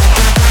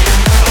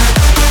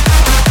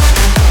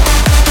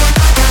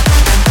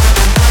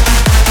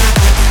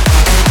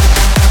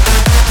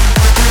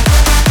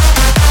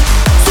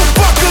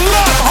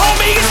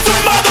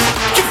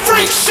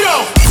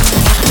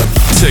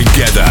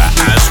 Together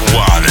as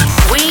one.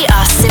 We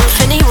are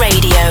Symphony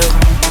Radio.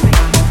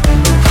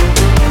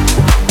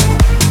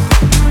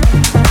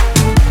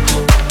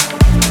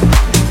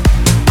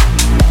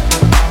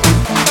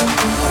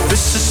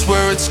 This is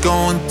where it's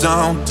going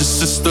down,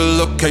 this is the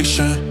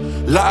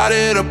location. Light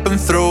it up and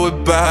throw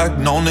it back,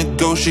 no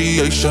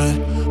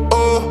negotiation.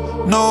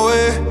 Oh, no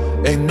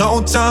way, ain't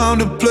no time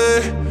to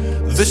play.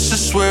 This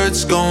is where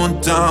it's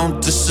going down,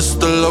 this is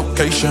the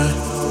location.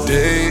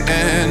 Day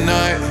and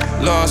night,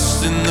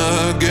 lost in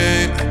the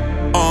game.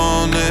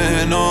 On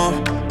and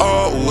on,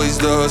 always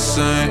the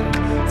same.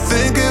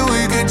 Thinking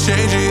we can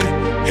change it,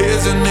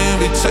 here's an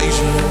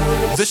invitation.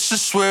 This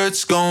is where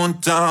it's going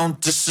down,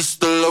 this is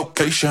the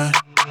location.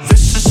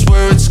 This is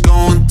where it's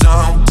going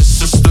down,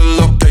 this is the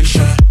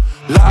location.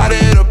 Light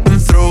it up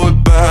and throw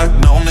it back,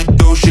 no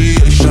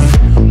negotiation.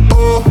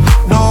 Oh,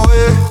 no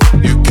way,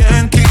 you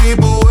can't keep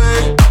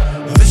away.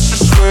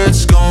 This is where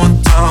it's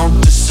going down,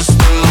 this is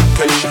the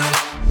location.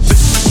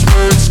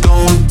 Where it's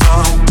going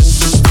down,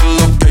 this is the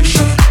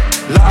location.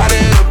 Light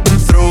it up and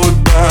throw it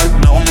back,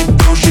 no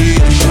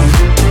negotiation.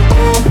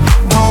 Oh,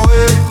 no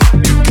way,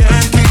 you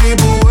can't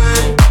keep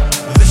away.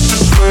 This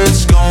is where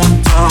it's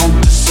going down,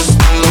 this is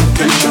the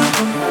location.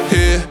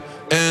 Here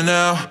and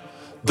now,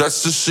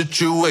 that's the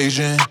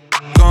situation.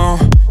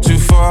 Gone too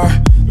far,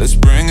 let's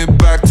bring it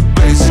back to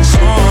basics.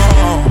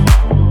 Oh,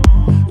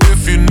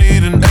 if you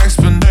need an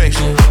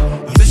explanation,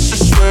 this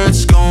is where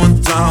it's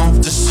going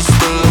down, this is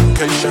the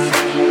location.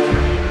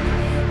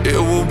 It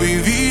will be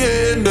the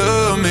end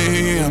of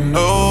me, I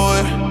know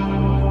it,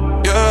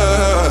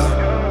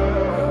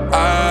 yeah.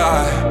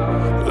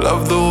 I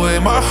love the way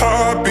my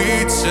heart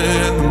beats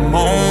in the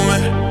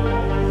moment,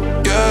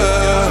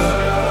 yeah.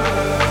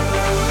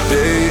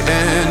 Day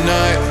and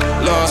night,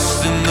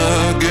 lost in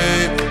the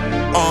game.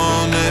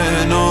 On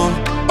and on,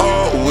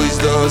 always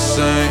the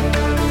same.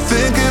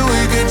 Thinking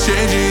we can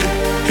change it,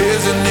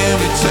 here's an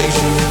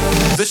invitation.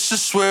 This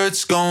is where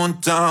it's going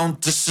down,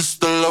 this is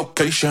the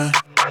location.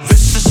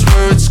 This is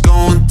where it's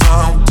going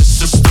down,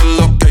 this is the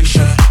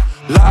location.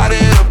 Light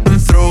it up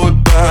and throw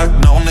it back,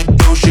 no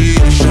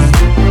negotiation.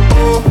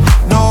 Oh,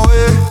 no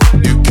way,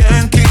 you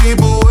can't keep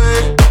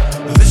away.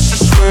 This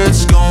is where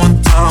it's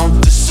going down,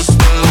 this is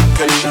the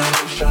location.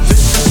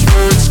 This is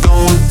where it's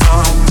going down.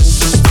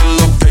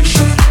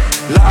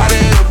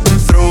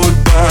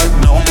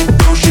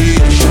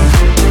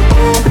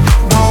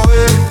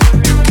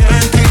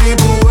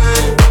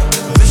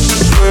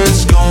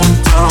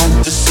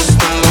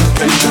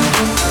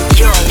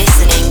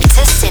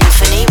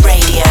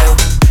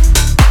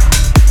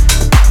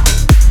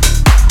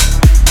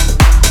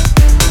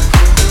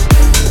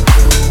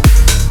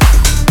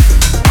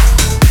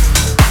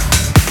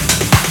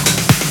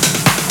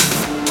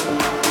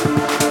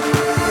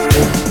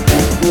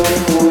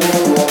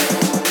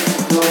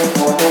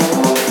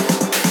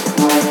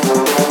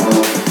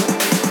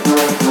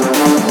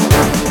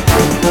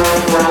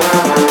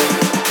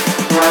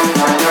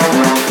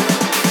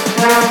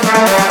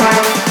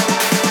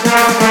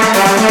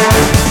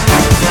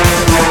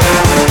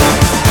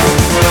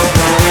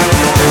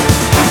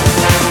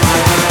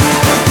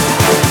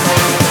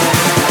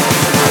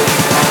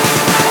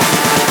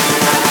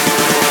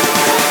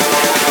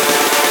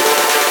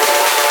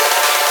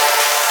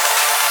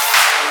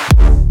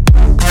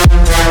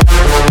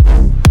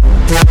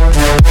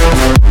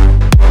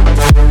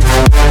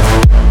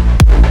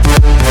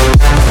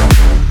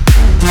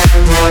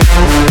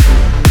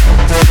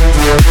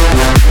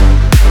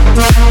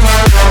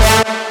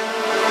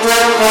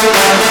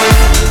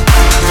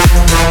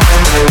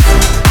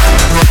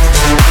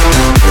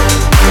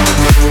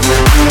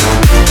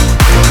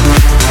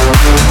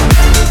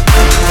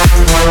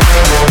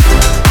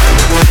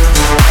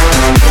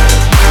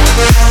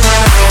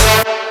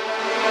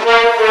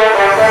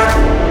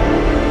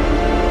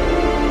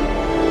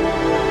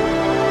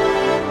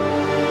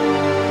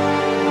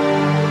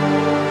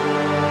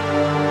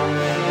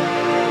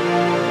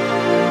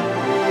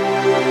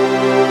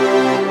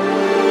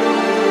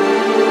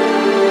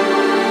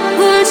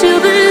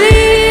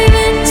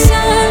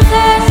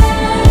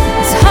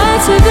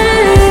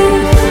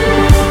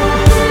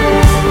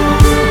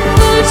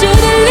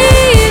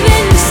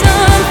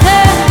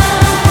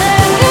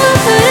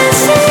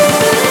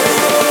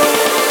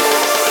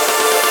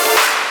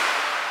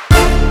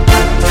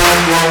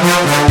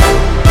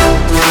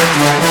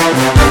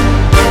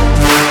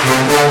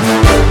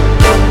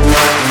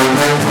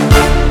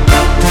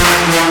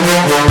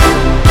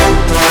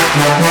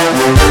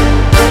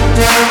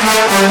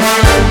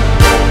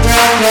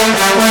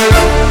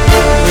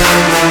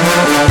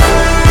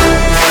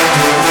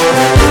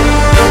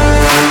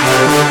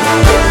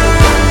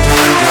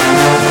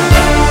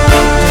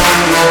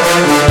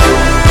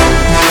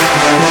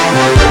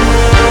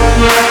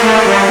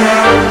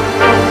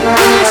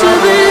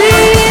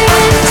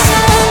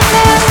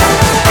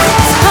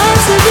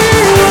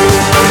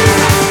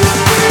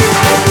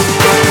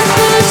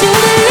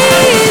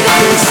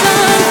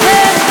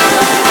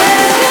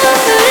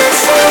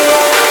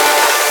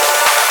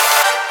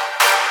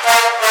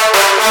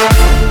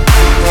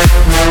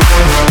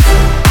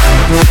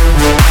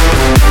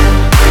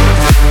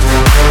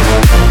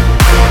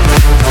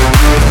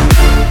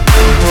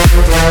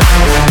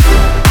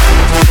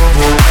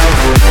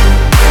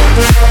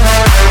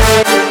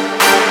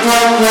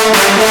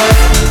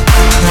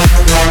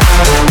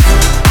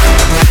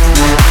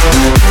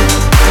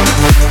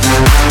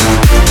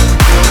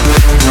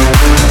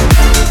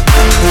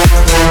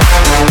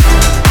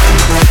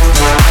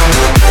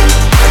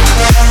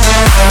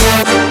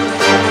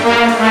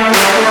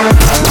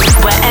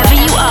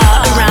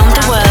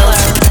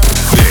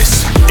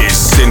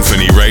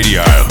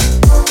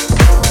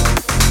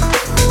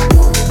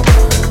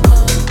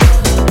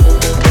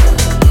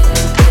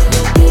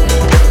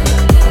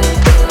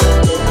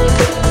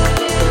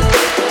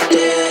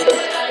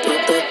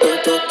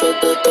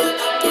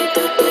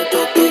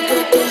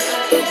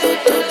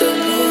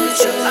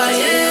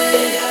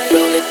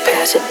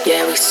 pass it,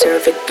 yeah, we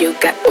serve it. You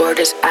got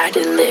orders, I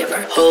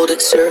deliver. Hold it,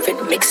 serve it,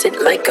 mix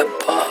it like a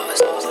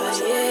boss.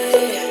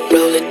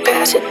 Roll it,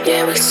 pass it,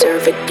 yeah, we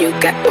serve it. You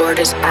got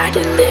orders, I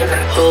deliver.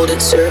 Hold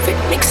it, serve it,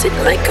 mix it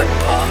like a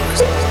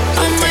boss.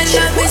 Oh, my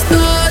love is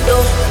todo,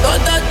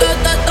 todo, todo,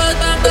 todo,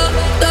 todo,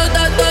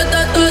 todo, todo,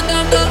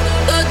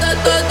 todo,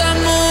 todo,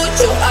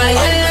 mucho. Ay,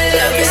 my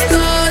love is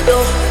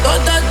todo,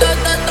 todo, todo,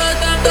 todo,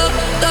 todo, todo,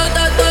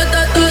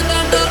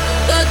 todo,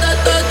 todo,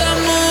 todo,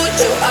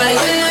 mucho. Ay,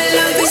 my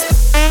love is.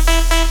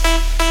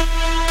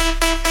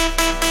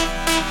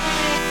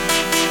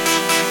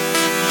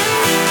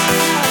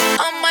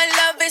 Oh, my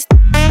love is.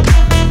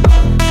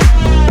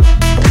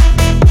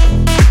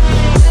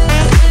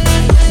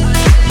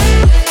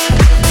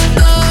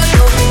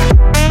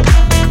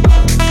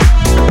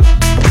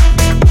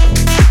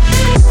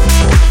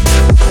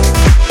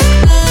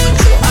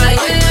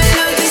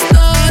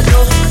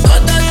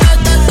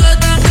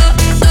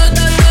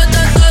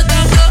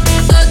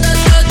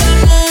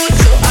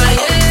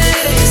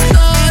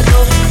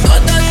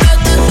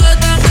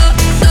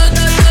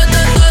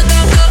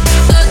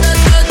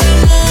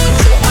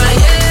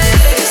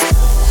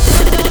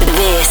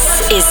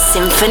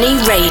 SINPHONY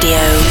Radio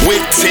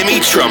with Timmy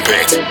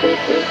Trumpet.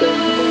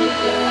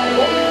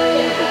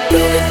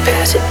 Roll it,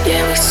 pass it,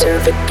 yeah, we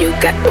serve it. You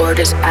got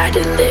orders, I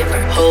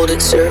deliver. Hold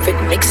it, serve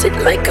it, mix it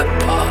like a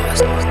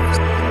boss.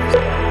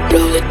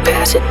 Roll it,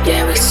 pass it,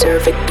 yeah, we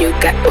serve it. You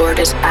got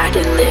orders, I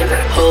deliver.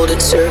 Hold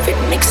it, serve it,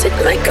 mix it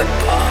like a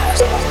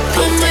boss.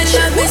 Oh, my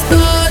love is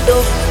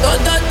todo,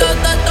 todo, todo,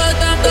 todo,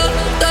 todo,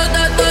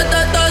 todo, todo,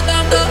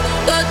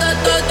 todo,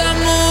 todo,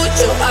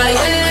 mucho. Ay,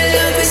 my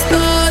love is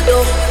todo,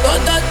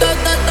 todo, todo,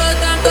 todo, todo,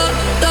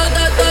 todo,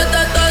 todo,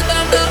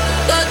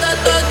 todo,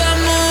 todo,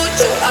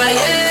 mucho. Ay,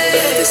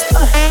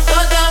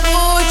 todo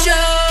mucho.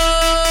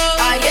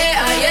 Ay,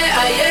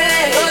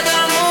 todo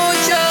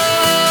mucho.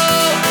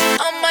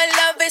 Oh, my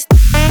love is.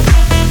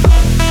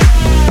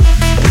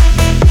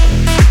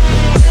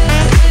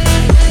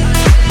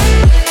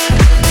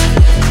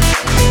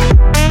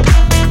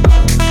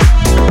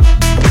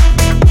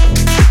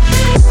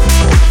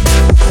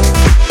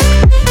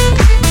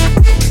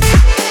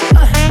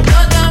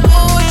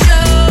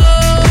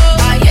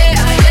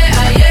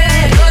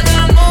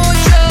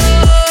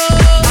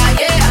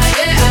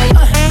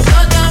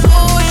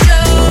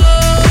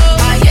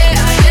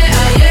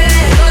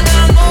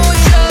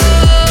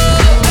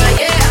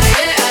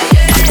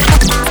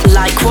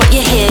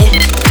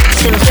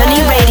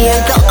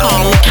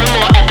 SINPHONYRadio.com for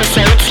more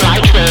episodes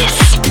like this.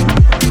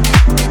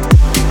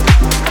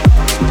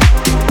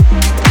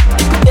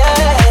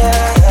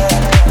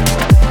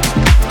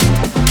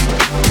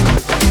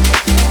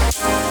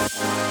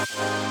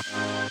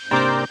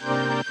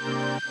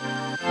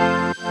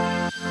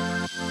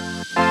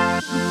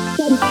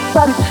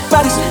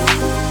 Bodies,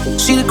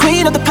 she the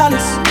queen of the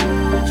palace,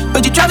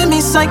 but you're driving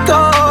me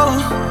psycho.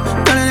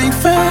 But it ain't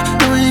fair,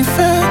 no, it ain't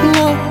fair,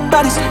 no.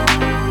 Bodies,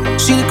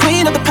 she the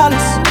queen of the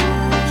palace,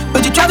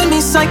 but you're driving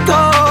me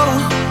psycho.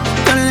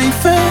 But it ain't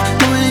fair,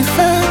 no, it ain't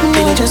fair, no.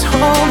 Baby, just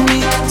hold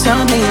me, tell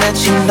me that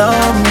you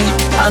love me.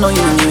 I know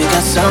you and me, we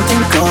got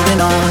something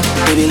going on.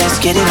 Baby, let's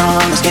get it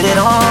on, let's get it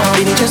on.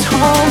 Baby, just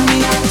hold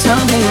me,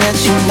 tell me that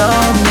you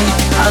love me.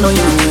 I know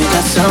you and me, we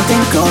got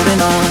something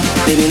going on.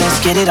 Baby, let's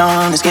get it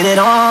on, let's get it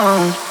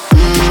on.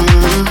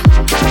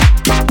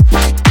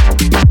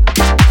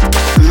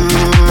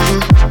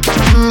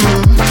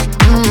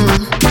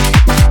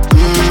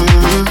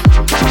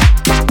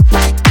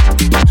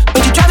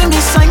 But you're driving me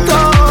psycho.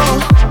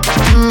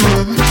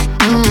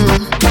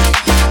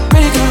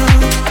 Pretty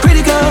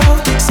girl,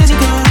 city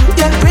girl,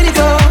 yeah, pretty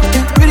girl,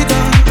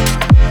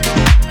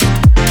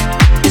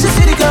 You're a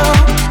city girl,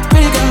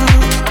 pretty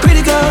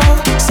girl,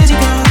 city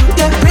girl,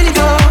 yeah, pretty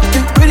girl,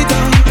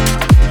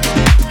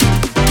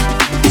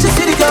 You're a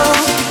city girl.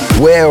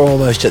 We're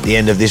almost at the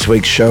end of this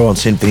week's show on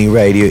SINPHONY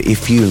Radio.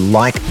 If you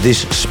like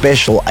this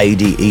special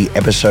ADE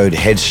episode,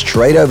 head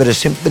straight over to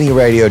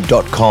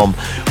SINPHONYRadio.com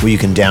where you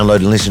can download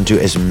and listen to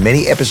as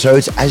many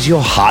episodes as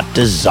your heart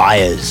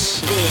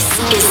desires. This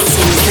is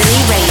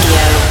SINPHONY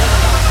Radio.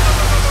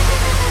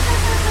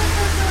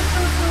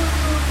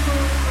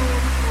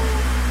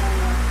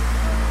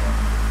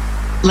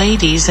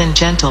 Ladies and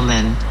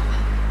gentlemen,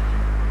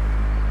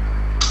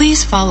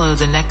 please follow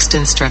the next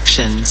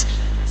instructions.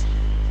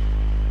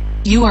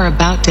 You are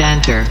about to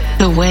enter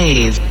the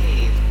wave,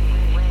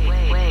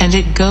 and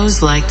it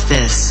goes like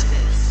this.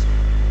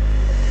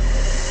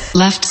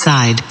 Left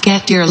side,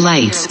 get your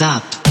lights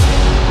up.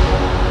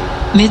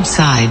 Mid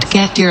side,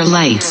 get your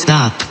lights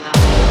up.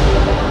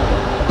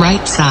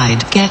 Right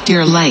side, get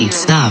your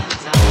lights up.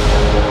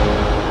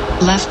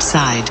 Left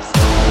side,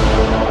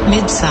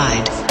 mid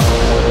side,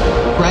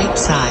 right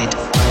side.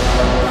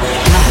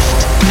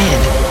 Left, mid,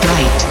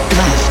 right,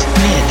 left,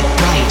 mid,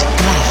 right,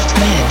 left,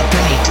 mid,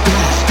 right,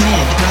 left,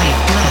 mid, right,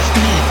 left,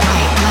 mid,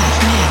 right,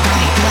 left, mid,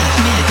 right, left,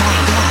 mid,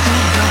 right, left,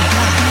 mid, right,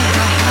 left, mid,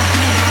 right, left,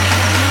 mid,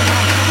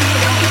 right.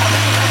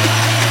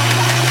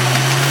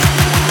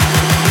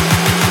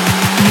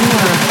 You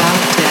are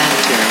about to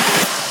enter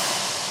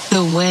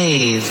the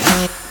wave.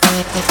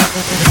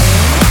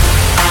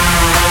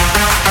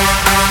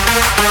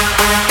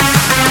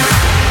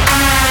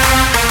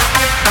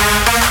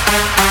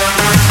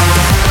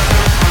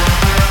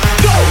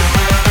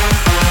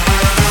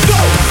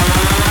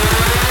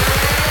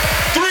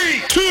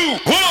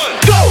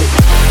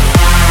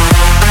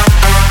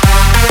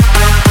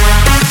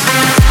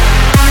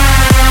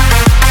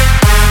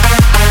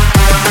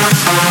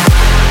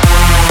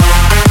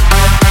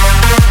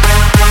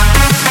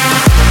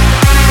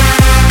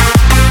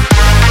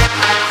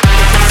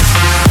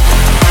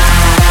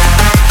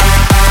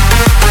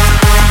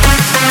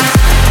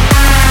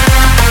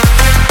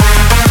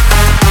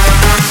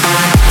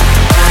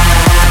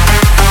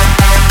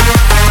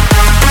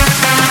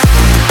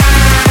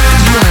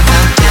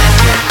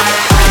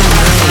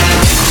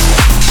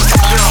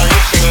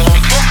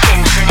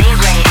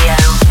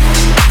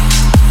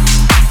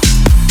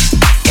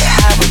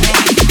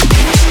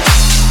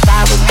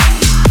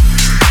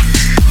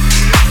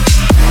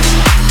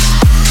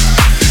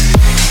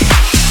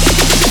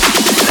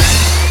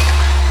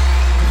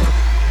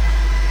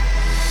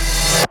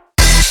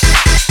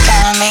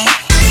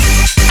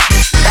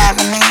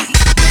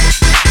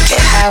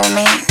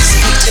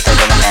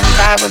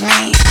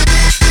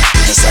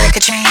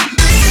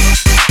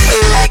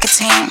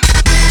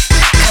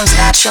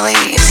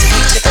 naturally.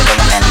 Speak to the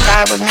rhythm and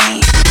vibe with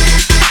me.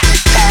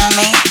 Follow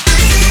me,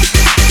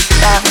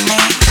 vibe with me.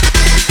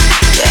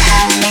 Get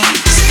high with me.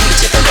 Speak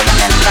to the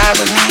rhythm and vibe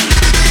with me.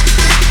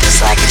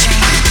 Just like a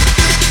dream,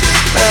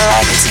 we're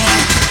like a team.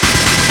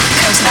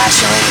 Comes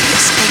naturally.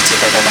 Speak to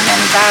the rhythm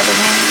and vibe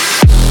with me.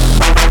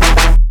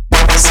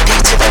 Speak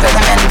to the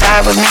rhythm and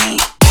vibe with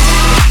me.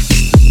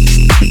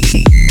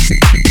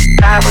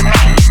 Vibe with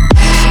me.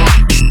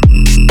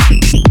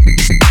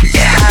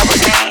 Get high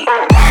with me.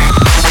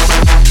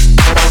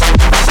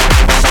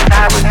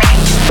 Vibe with me.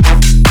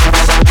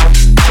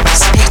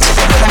 Speak to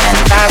the rhythm and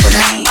vibe with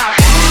me.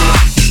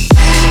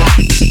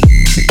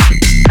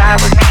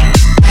 Vibe with me.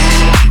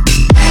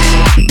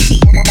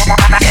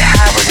 Get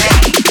high with me.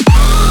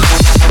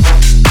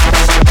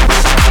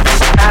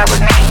 Vibe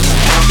with me.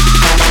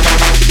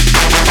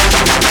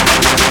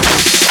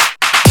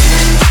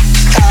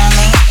 Follow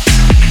me.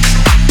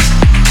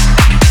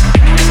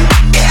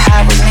 Get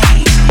high with me.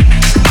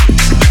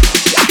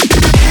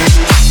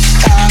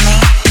 Follow me.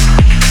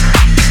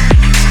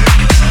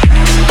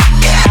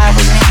 Get high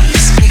with me.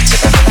 Speak to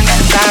the rhythm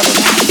and vibe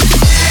with me.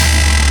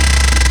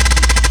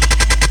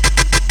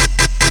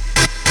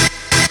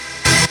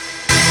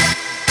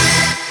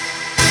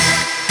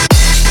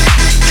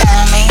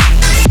 Follow me.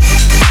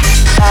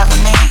 Vibe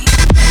with me.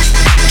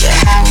 Get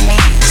high with me.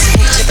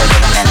 Speak to the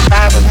rhythm and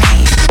vibe with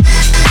me.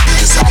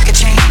 Just like a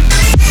dream,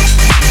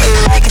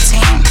 we're like a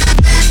team.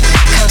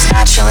 Comes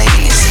naturally.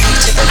 Speak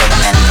to the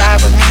rhythm and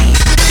vibe with me.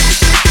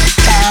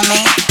 Follow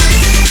me.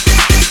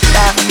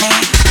 Vibe with me.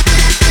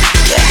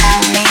 Get high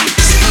with me.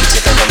 Speak to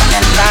the rhythm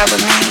and vibe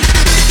with me.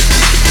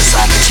 Just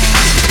like a dream,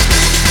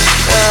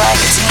 we're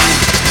like a team.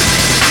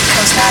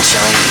 Comes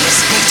naturally.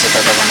 Speak to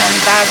the rhythm and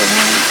vibe with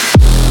me.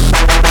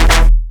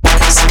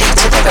 Speak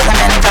to the rhythm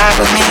and vibe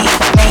with me.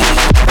 Me,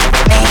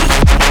 me,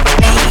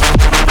 me,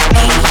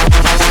 me, me,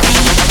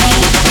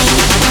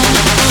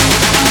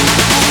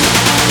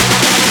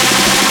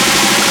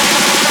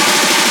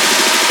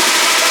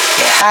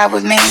 Get high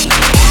with me.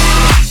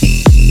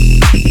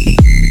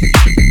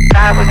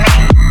 Vibe with me.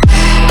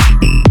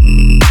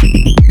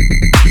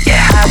 Get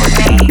high with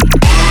me.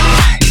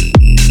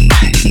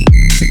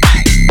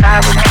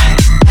 Vibe with me.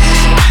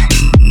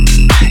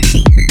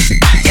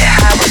 Get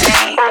high with me.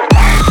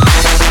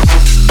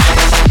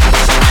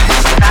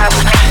 Vibe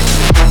with me.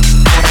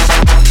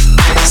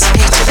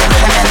 Speak to the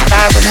rhythm and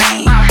vibe with me.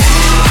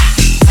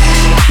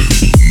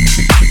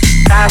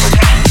 Vibe with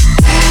me.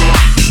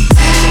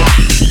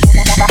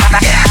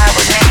 Get high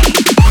with me.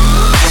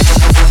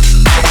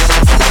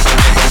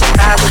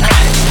 Vibe with me.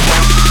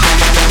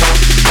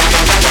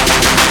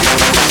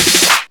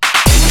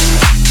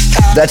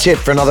 That's it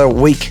for another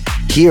week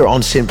here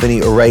on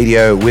Symphony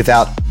Radio.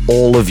 Without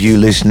all of you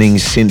listening,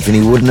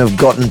 Symphony wouldn't have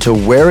gotten to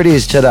where it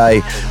is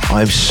today.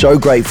 I'm so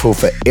grateful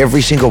for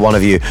every single one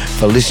of you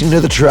for listening to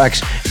the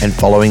tracks and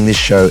following this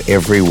show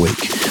every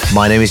week.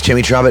 My name is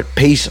Timmy Trumpet.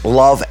 Peace,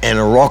 love, and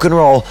rock and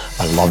roll.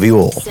 I love you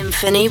all.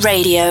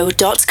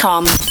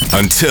 SymphonyRadio.com.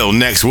 Until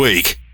next week.